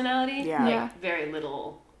their personality. Yeah. Like, very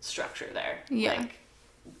little structure there. Yeah. Like,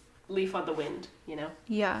 leaf on the wind, you know?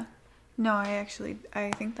 Yeah. No, I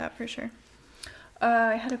think that for sure.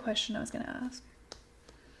 I had a question I was going to ask.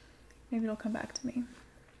 Maybe it'll come back to me.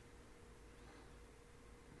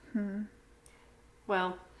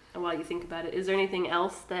 Well, while you think about it, is there anything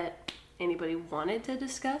else that anybody wanted to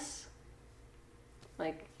discuss?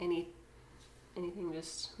 Like anything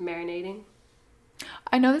just marinating?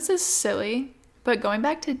 I know this is silly, but going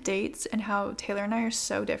back to dates and how Taylor and I are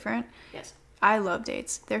so different. Yes. I love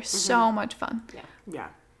dates. They're so much fun. Yeah. Yeah.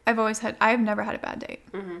 I've never had a bad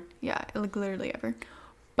date. Mm-hmm. Yeah, like literally ever.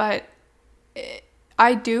 But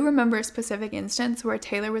I do remember a specific instance where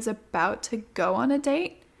Taylor was about to go on a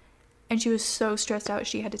date and she was so stressed out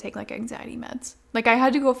she had to take, like, anxiety meds. Like, I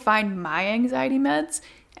had to go find my anxiety meds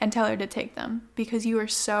and tell her to take them because you were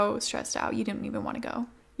so stressed out. You didn't even want to go.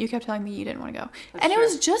 You kept telling me you didn't want to go. That's and true. It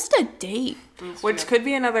was just a date. Which could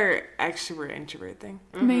be another extrovert-introvert thing.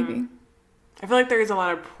 Mm-hmm. Maybe. I feel like there is a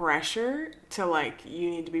lot of pressure to, like, you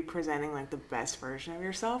need to be presenting, like, the best version of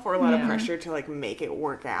yourself, or a lot of pressure to, like, make it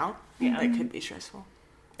work out. Yeah. That could be stressful.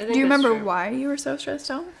 Do you remember why you were so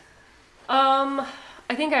stressed out?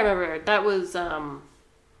 I think I remember. That was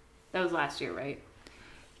last year, right?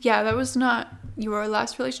 Yeah, that was not your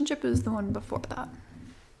last relationship. It was the one before that.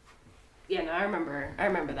 Yeah, no, I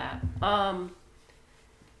remember that.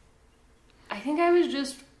 I think I was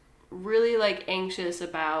just really, like, anxious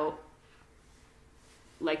about,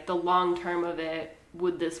 like, the long term of it.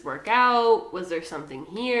 Would this work out? Was there something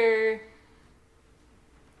here?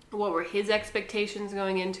 What were his expectations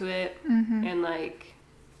going into it? Mm-hmm. And, like,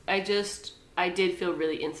 I did feel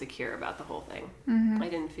really insecure about the whole thing. Mm-hmm. I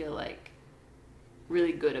didn't feel, like,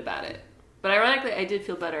 really good about it. But ironically, I did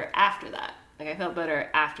feel better after that. Like, I felt better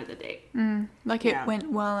after the date. Like, it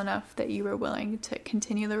went well enough that you were willing to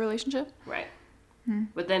continue the relationship? Right.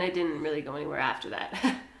 But then it didn't really go anywhere after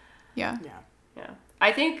that. Yeah. Yeah.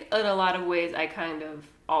 I think in a lot of ways I kind of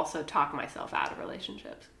also talk myself out of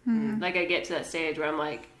relationships. Like, I get to that stage where I'm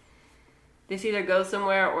like, this either goes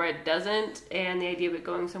somewhere or it doesn't, and the idea of it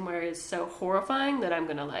going somewhere is so horrifying that I'm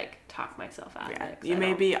gonna, like, talk myself out of it. You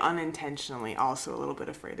may be unintentionally also a little bit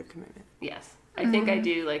afraid of commitment. Yes. I think I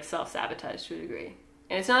do, like, self-sabotage to a degree.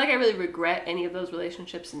 And it's not like I really regret any of those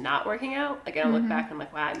relationships not working out. Like, I don't look back and I'm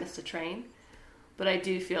like, wow, I missed a train. But I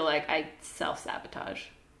do feel like I self-sabotage.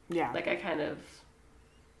 Yeah. Like, I kind of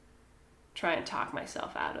try and talk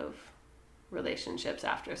myself out of relationships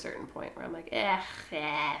after a certain point where I'm like, I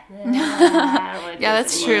don't want to Yeah,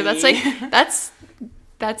 that's true. That's like,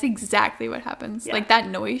 that's exactly what happens. Yeah. Like, that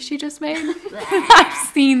noise she just made. I've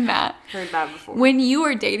seen that. Heard that before. When you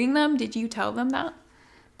were dating them, did you tell them that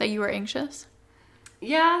you were anxious?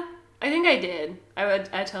 Yeah, I think I did.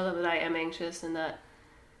 I tell them that I am anxious and that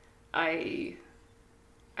I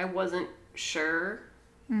wasn't sure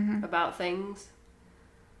about ththings.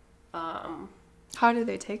 How did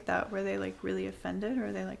they take that? Were they, like, really offended, or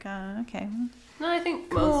were they like, okay? No, I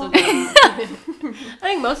think most of them. I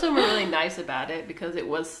think most of them were really nice about it because it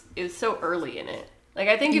was so early in it. Like,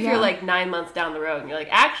 I think if Yeah. you're, like, 9 months down the road and you're like,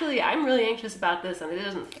 actually, I'm really anxious about this and it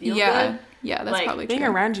doesn't feel good. Yeah, that's like, probably Being true.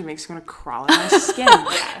 around you makes me want to crawl in my skin.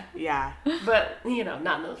 Yeah. But, you know,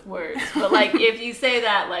 not in those words. But, like, if you say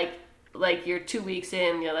that, like you're 2 weeks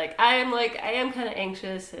in, you're like, I am kind of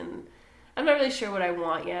anxious and I'm not really sure what I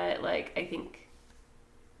want yet. Like, I think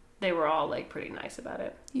they were all, like, pretty nice about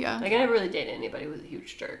it. Yeah. Like, I never really dated anybody who was a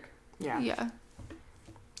huge jerk. Yeah. Yeah.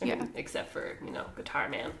 I mean, except for, you know, Guitar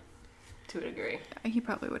Man, to a degree. He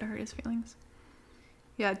probably would have hurt his feelings.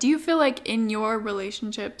 Yeah. Do you feel like in your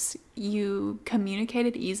relationships you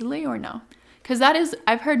communicated easily or no? Because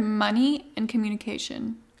I've heard money and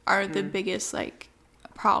communication are the biggest, like,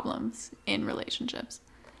 problems in relationships.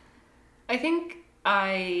 I think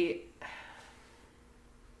I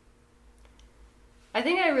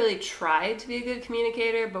really tried to be a good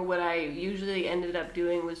communicator, but what I usually ended up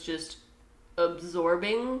doing was just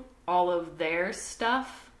absorbing all of their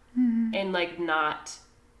stuff and, like, not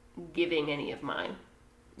giving any of mine.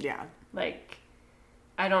 Yeah. Like,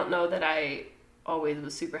 I don't know that I always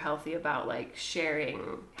was super healthy about, like,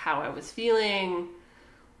 sharing how I was feeling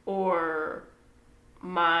or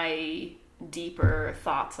my deeper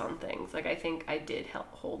thoughts on things. Like, I think I did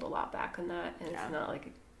hold a lot back on that, and it's not like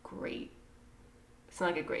a great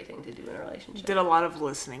thing to do in a relationship. Did a lot of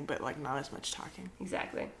listening, but, like, not as much talking.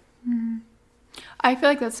 Exactly. I feel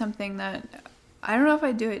like that's something that I don't know if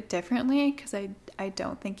I do it differently because I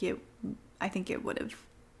don't think I think it would have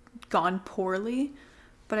gone poorly,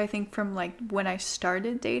 but I think from, like, when I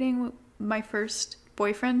started dating my first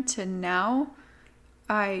boyfriend to now,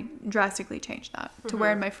 I drastically changed that to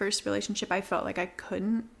where in my first relationship I felt like I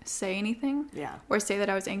couldn't say anything or say that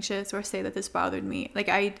I was anxious or say that this bothered me. Like,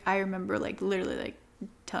 I remember, like, literally, like,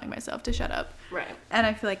 telling myself to shut up. Right. And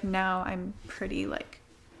I feel like now I'm pretty, like,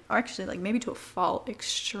 or actually, like, maybe to a fault,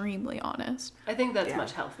 extremely honest. I think that's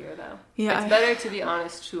much healthier, though. Yeah. It's better to be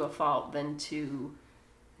honest to a fault than to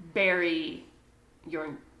bury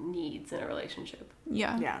your needs in a relationship.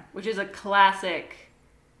 Yeah. Yeah. Which is a classic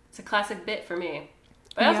bit for me.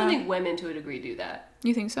 But I also think women to a degree do that.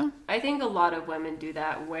 You think so? I think a lot of women do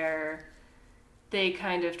that where they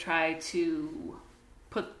kind of try to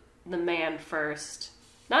put the man first.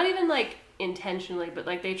 Not even, like, intentionally, but,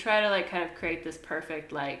 like, they try to, like, kind of create this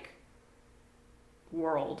perfect, like,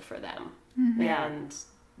 world for them. And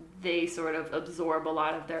they sort of absorb a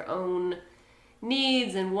lot of their own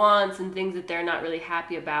needs and wants and things that they're not really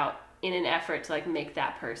happy about in an effort to, like, make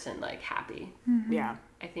that person, like, happy. Yeah.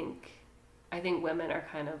 I think women are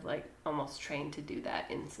kind of, like, almost trained to do that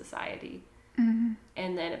in society. And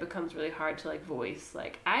then it becomes really hard to, like, voice,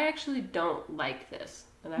 like, I actually don't like this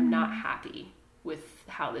and I'm not happy with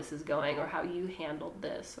how this is going or how you handled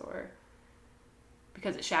this, or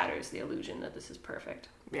because it shatters the illusion that this is perfect.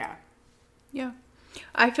 Yeah. Yeah.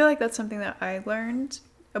 I feel like that's something that I learned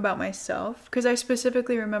about myself because I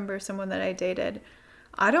specifically remember someone that I dated.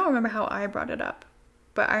 I don't remember how I brought it up,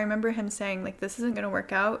 but I remember him saying, like, this isn't going to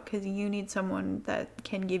work out because you need someone that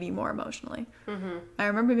can give you more emotionally. I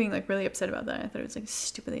remember being, like, really upset about that. I thought it was, like,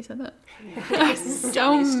 stupid that he said that. I was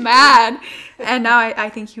so mad. And now I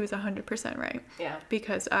think he was 100% right. Yeah.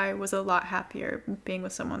 Because I was a lot happier being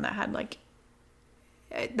with someone that had, like,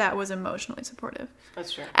 that was emotionally supportive.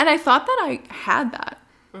 That's true. And I thought that I had that.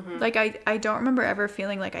 Like, I don't remember ever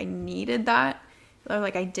feeling like I needed that. Or,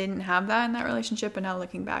 like, I didn't have that in that relationship. But now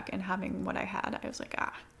looking back and having what I had, I was like,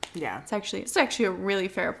 Yeah. it's actually a really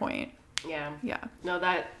fair point. Yeah. Yeah. No,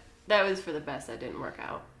 that was for the best. That didn't work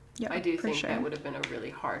out. Yeah, I do for think sure. that would have been a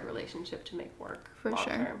really hard relationship to make work For long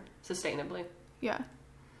sure. term, sustainably. Yeah.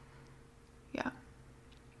 Yeah.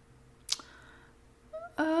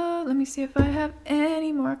 Let me see if I have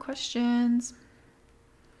any more questions.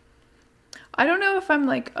 I don't know if I'm,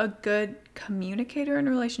 like, a good communicator in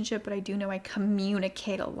a relationship, but I do know I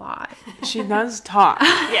communicate a lot. She does talk.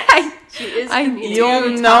 Yes, she is.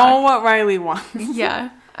 You'll know what Riley wants.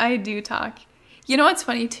 Yeah, I do talk. You know what's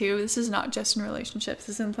funny, too? This is not just in relationships.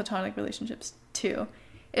 This is in platonic relationships, too.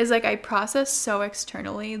 Is, like, I process so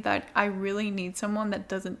externally that I really need someone that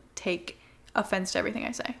doesn't take offense to everything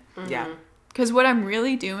I say. Yeah. Because what I'm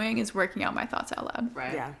really doing is working out my thoughts out loud.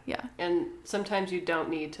 Right. Yeah. Yeah. And sometimes you don't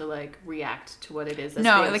need to, like, react to what it is that's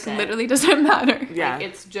No, being like, said. literally doesn't matter. Yeah. Like,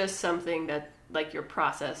 it's just something that, like, you're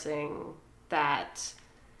processing that,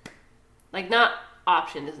 like, not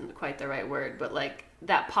option isn't quite the right word, but, like,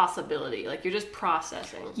 that possibility. Like, you're just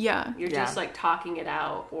processing. Yeah. You're just, like, talking it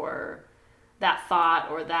out, or that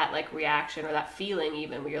thought, or that, like, reaction, or that feeling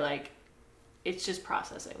even, where you're like, it's just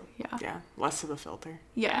processing. Yeah. Yeah. Less of a filter.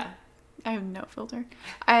 Yeah. I have no filter.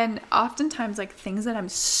 And oftentimes, like, things that I'm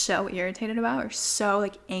so irritated about or so,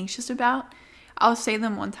 like, anxious about, I'll say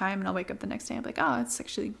them one time and I'll wake up the next day and be like, oh, it's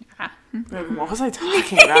actually, Like, what was I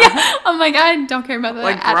talking about? I'm like, I don't care about that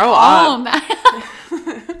Like, at grow all.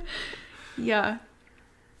 up. Yeah.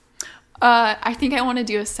 I think I want to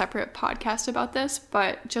do a separate podcast about this,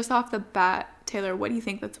 but just off the bat, Taylor, what do you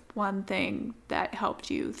think that's one thing that helped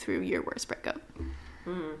you through your worst breakup?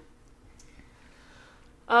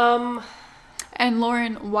 And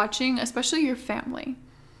Lauren, watching, especially your family,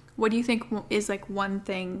 what do you think is like one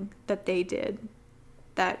thing that they did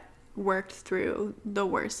that worked through the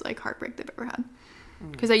worst like heartbreak they've ever had?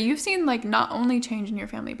 Because you've seen like not only change in your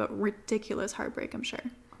family, but ridiculous heartbreak, I'm sure.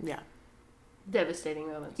 Yeah. Devastating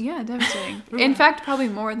moments. Yeah, devastating. In fact, probably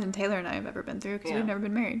more than Taylor and I have ever been through because we've never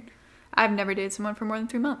been married. I've never dated someone for more than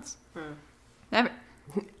 3 months. Never.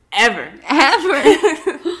 Ever.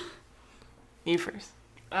 You first.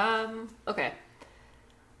 Okay.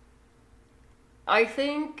 I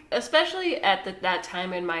think, especially at that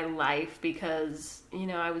time in my life, because, you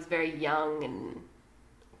know, I was very young and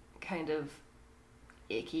kind of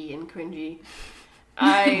icky and cringy.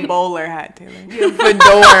 Bowler hat Taylor.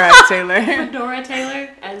 Fedora Taylor. Fedora Taylor,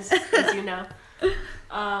 as you know.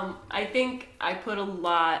 I think I put a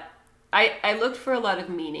lot... I looked for a lot of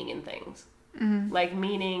meaning in things. Mm-hmm. Like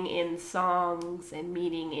meaning in songs and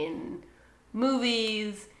meaning in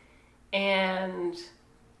movies. And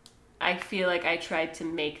I feel like I tried to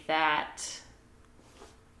make that...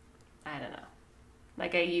 I don't know.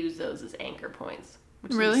 Like I use those as anchor points.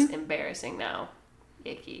 Which is embarrassing now.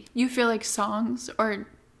 Icky. You feel like songs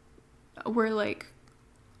were like...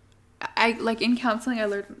 I like in counseling I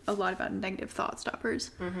learned a lot about negative thought stoppers.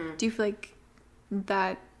 Mm-hmm. Do you feel like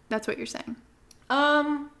that's what you're saying?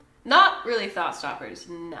 Not really thought stoppers,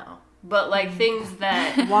 no. But like things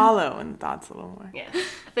that wallow in thoughts a little more. Yeah.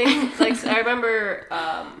 Things like I remember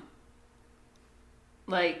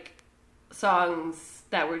like songs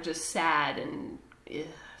that were just sad and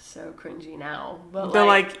so cringy now. But the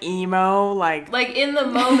like emo like in the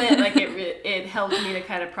moment like it helped me to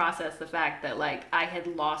kind of process the fact that like I had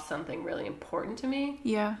lost something really important to me.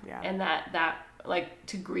 Yeah. And that like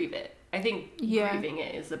to grieve it. I think grieving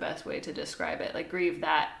it is the best way to describe it. Like grieve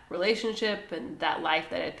that relationship and that life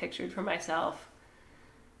that I pictured for myself.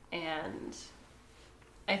 And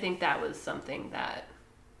I think that was something that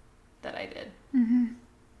I did. Mm-hmm.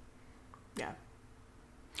 Yeah.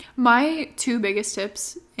 My 2 biggest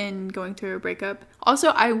tips in going through a breakup. Also,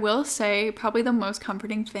 I will say probably the most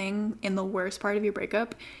comforting thing in the worst part of your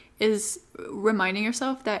breakup is reminding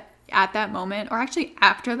yourself that at that moment, or actually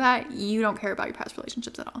after that, you don't care about your past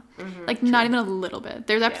relationships at all. Mm-hmm, like, not even a little bit.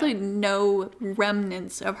 There's absolutely no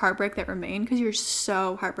remnants of heartbreak that remain because you're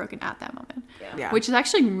so heartbroken at that moment. Yeah. Which is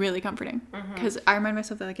actually really comforting. Because I remind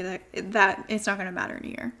myself that, like, that it's not going to matter in a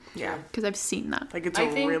year. Yeah. Because I've seen that. Like, it's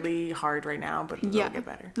really hard right now, but it'll get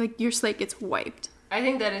better. Like, your slate gets wiped. I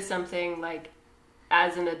think that is something, like,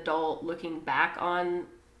 as an adult looking back on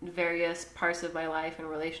various parts of my life and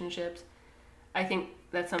relationships, I think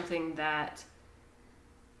that's something that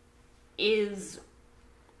is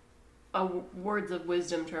words of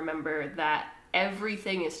wisdom to remember, that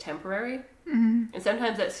everything is temporary. Mm-hmm. And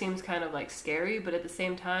sometimes that seems kind of like scary, but at the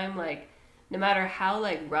same time, like no matter how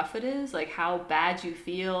like rough it is, like how bad you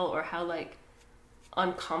feel or how like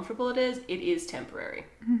uncomfortable it is temporary.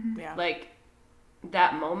 Mm-hmm. Yeah. Like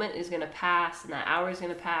that moment is going to pass, and that hour is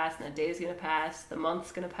going to pass, and that day is going to pass, the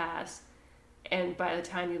month's going to pass. And by the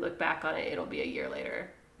time you look back on it, it'll be a year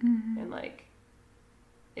later. Mm-hmm. And, like,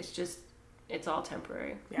 it's all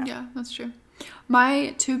temporary. Yeah, that's true.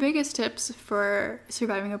 My 2 biggest tips for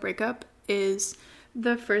surviving a breakup is,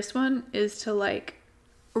 the first one is to, like,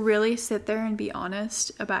 really sit there and be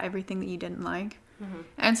honest about everything that you didn't like. Mm-hmm.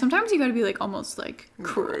 And sometimes you gotta be, like, almost, like,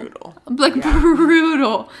 brutal. Like,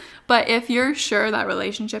 brutal. But if you're sure that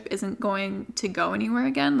relationship isn't going to go anywhere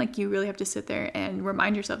again, like, you really have to sit there and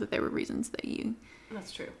remind yourself that there were reasons that you...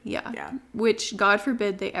 That's true. Yeah. Which, God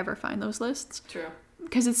forbid, they ever find those lists. True.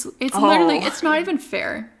 Because it's literally... It's not even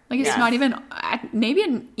fair. Like, it's not even...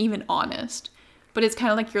 Maybe even honest. But it's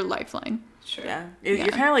kind of like your lifeline. Sure. Yeah. You're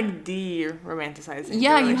kind of, like, de-romanticizing.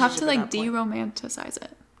 Yeah, you have to, like, de-romanticize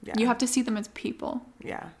it. Yeah. You have to see them as people.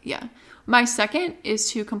 Yeah. Yeah. My second is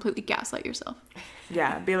to completely gaslight yourself.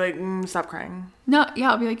 Yeah. Be like, stop crying. No, yeah.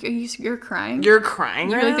 I'll be like, you're crying? You're crying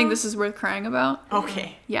You right really now? think this is worth crying about?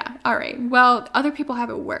 Okay. Yeah. All right. Well, other people have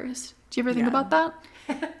it worse. Do you ever think about that?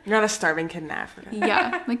 You're not a starving kid in Africa.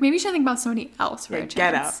 Yeah. Like, maybe you should think about somebody else for a chance.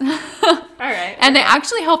 Get out. All right. And it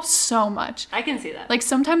actually helps so much. I can see that. Like,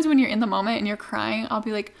 sometimes when you're in the moment and you're crying, I'll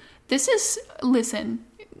be like, listen,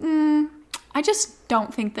 I just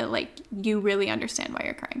don't think that, like, you really understand why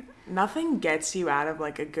you're crying. nothing gets you out of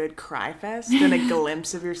like a good cry fest than a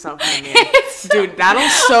glimpse of yourself in the mirror. Dude, that'll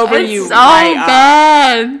sober you so right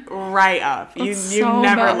bad. up. Right up. You've so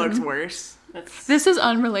never bad. looked worse. This is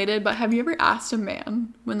unrelated, but have you ever asked a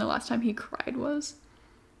man when the last time he cried was?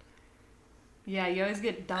 Yeah, you always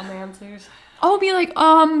get dumb answers. I'll be like,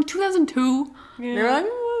 2002. Yeah. They're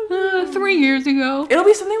like, 3 years ago. it'll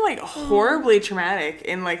be something like horribly traumatic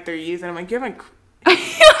in like their youth, and I'm like, you haven't.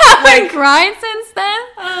 You haven't cried since then?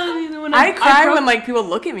 You know, when I cry broke- when like people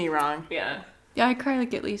look at me wrong. Yeah. Yeah, I cry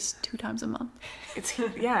like at least 2 times a month. It's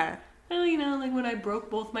yeah. Well, you know, like when I broke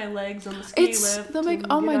both my legs on the ski lift. They're like, and,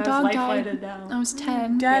 oh, you my know, I was dog light-flighted died. down. I was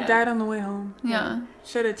 10. Dad Yeah. died on the way home. Yeah.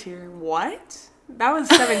 Shed a tear. What? That was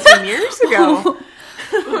 17 years ago.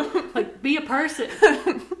 Like, be a person.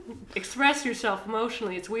 Express yourself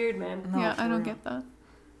emotionally. It's weird, man. No, Yeah, for I don't real. get that.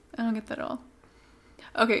 I don't get that at all.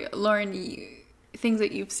 Okay, Lauren, things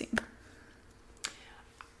that you've seen.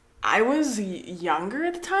 I was younger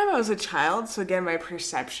at the time. I was a child, so again, my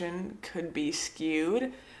perception could be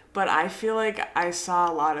skewed. But I feel like I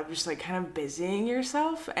saw a lot of just like kind of busying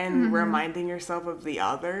yourself and reminding yourself of the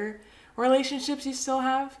other relationships you still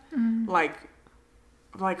have. Like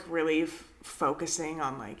really focusing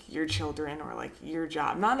on like your children or like your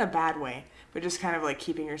job. Not in a bad way, but just kind of like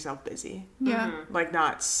keeping yourself busy. Yeah. Like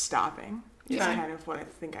not stopping. Is Yeah. kind of what I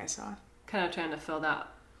think I saw. Kind of trying to fill that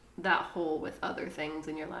hole with other things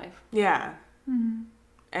in your life. Yeah. Mm-hmm.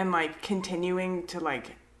 And like continuing to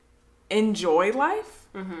like enjoy life,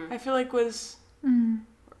 I feel like was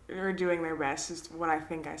or doing their best is what I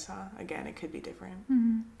think I saw. Again, it could be different.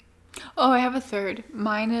 Oh, I have a third.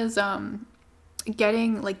 Mine is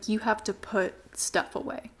getting like you have to put stuff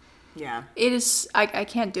away. Yeah. It is I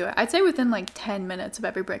can't do it. I'd say within like 10 minutes of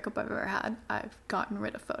every breakup I've ever had, I've gotten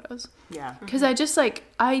rid of photos. Yeah. Because I just like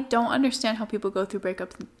I don't understand how people go through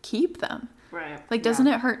breakups and keep them. Right. Like, doesn't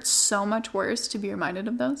it hurt so much worse to be reminded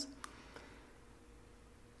of those?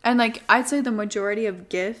 And like I'd say the majority of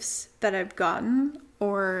gifts that I've gotten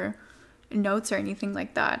or notes or anything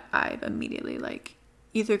like that, I've immediately like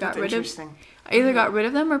either got rid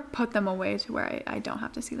of them or put them away to where I don't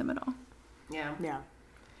have to see them at all. Yeah. Yeah.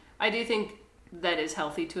 I do think that is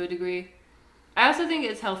healthy to a degree. I also think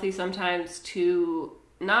it's healthy sometimes to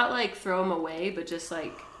not like throw them away, but just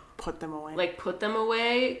like Put them away. like put them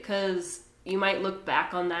away, because you might look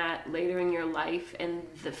back on that later in your life and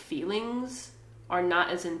the feelings are not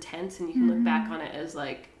as intense, and you can look back on it as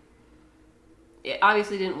like it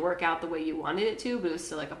obviously didn't work out the way you wanted it to, but it was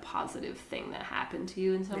still like a positive thing that happened to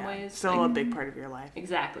you in some ways. Still like, a big part of your life.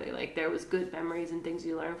 exactly, like there was good memories and things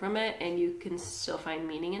you learned from it, and you can still find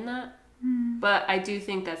meaning in that. But I do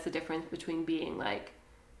think that's the difference between being like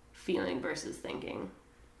feeling versus thinking.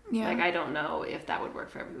 Yeah. Like I don't know if that would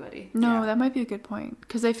work for everybody. No, Yeah. that might be a good point.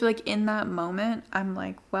 Because I feel like in that moment, I'm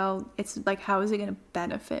like, well, it's like, how is it going to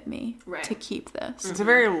benefit me Right. to keep this? It's a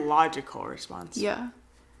very logical response. Yeah.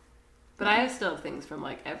 But I have still things from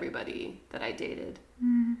like everybody that I dated.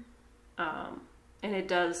 And it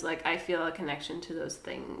does, like, I feel a connection to those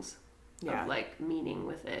things Yeah. of like meaning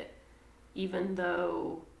with it, even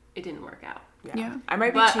though it didn't work out. Yeah. I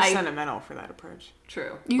might be But too I- sentimental for that approach.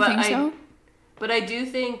 True. You but think so? But I do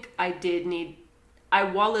think I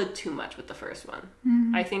wallowed too much with the first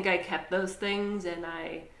one. I think I kept those things and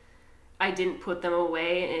I didn't put them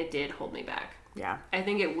away, and it did hold me back. Yeah. I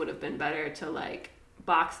think it would have been better to like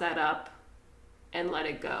box that up and let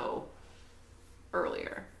it go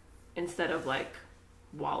earlier instead of like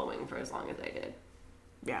wallowing for as long as I did.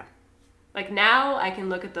 Yeah. Like now I can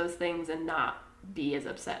look at those things and not be as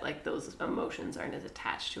upset. Like those emotions aren't as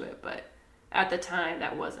attached to it, but at the time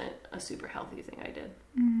that wasn't a super healthy thing I did.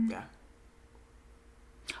 Yeah.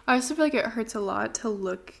 I also feel like it hurts a lot to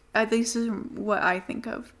look, at least is what I think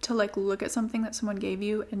of, to like look at something that someone gave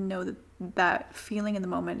you and know that that feeling in the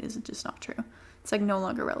moment is just not true. It's like no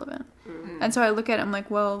longer relevant. And so I look at it, I'm like,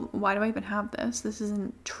 well, why do I even have this? This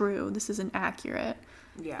isn't true. This isn't accurate.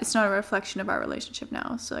 Yeah. It's not a reflection of our relationship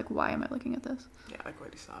now. So like, why am I looking at this? Yeah, like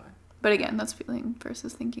what you saw it. But again, that's feeling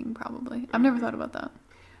versus thinking probably. I've never thought about that.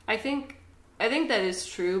 I think that is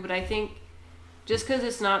true, but I think just because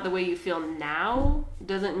it's not the way you feel now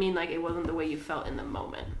doesn't mean like it wasn't the way you felt in the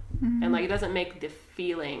moment. And like it doesn't make the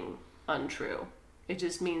feeling untrue. It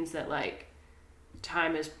just means that like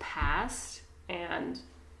time has passed and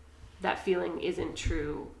that feeling isn't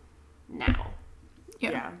true now.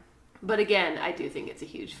 Yeah. But again, I do think it's a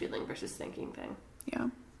huge feeling versus thinking thing. Yeah.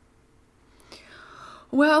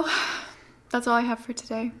 Well, that's all I have for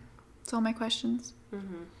today. That's all my questions.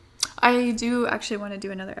 I do actually want to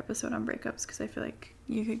do another episode on breakups because I feel like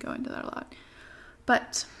you could go into that a lot.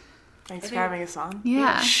 But Thanks for having us on.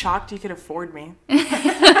 Yeah. Shocked you could afford me.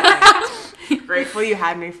 Grateful you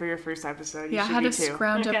had me for your first episode. You I should had be to too.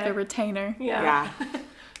 scrounge up the retainer. Yeah.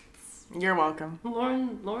 You're welcome.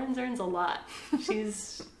 Lauren earns a lot.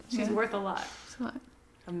 She's worth a lot. It's a lot.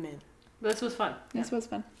 A mint. This was fun. This was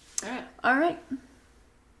fun. All right. All right.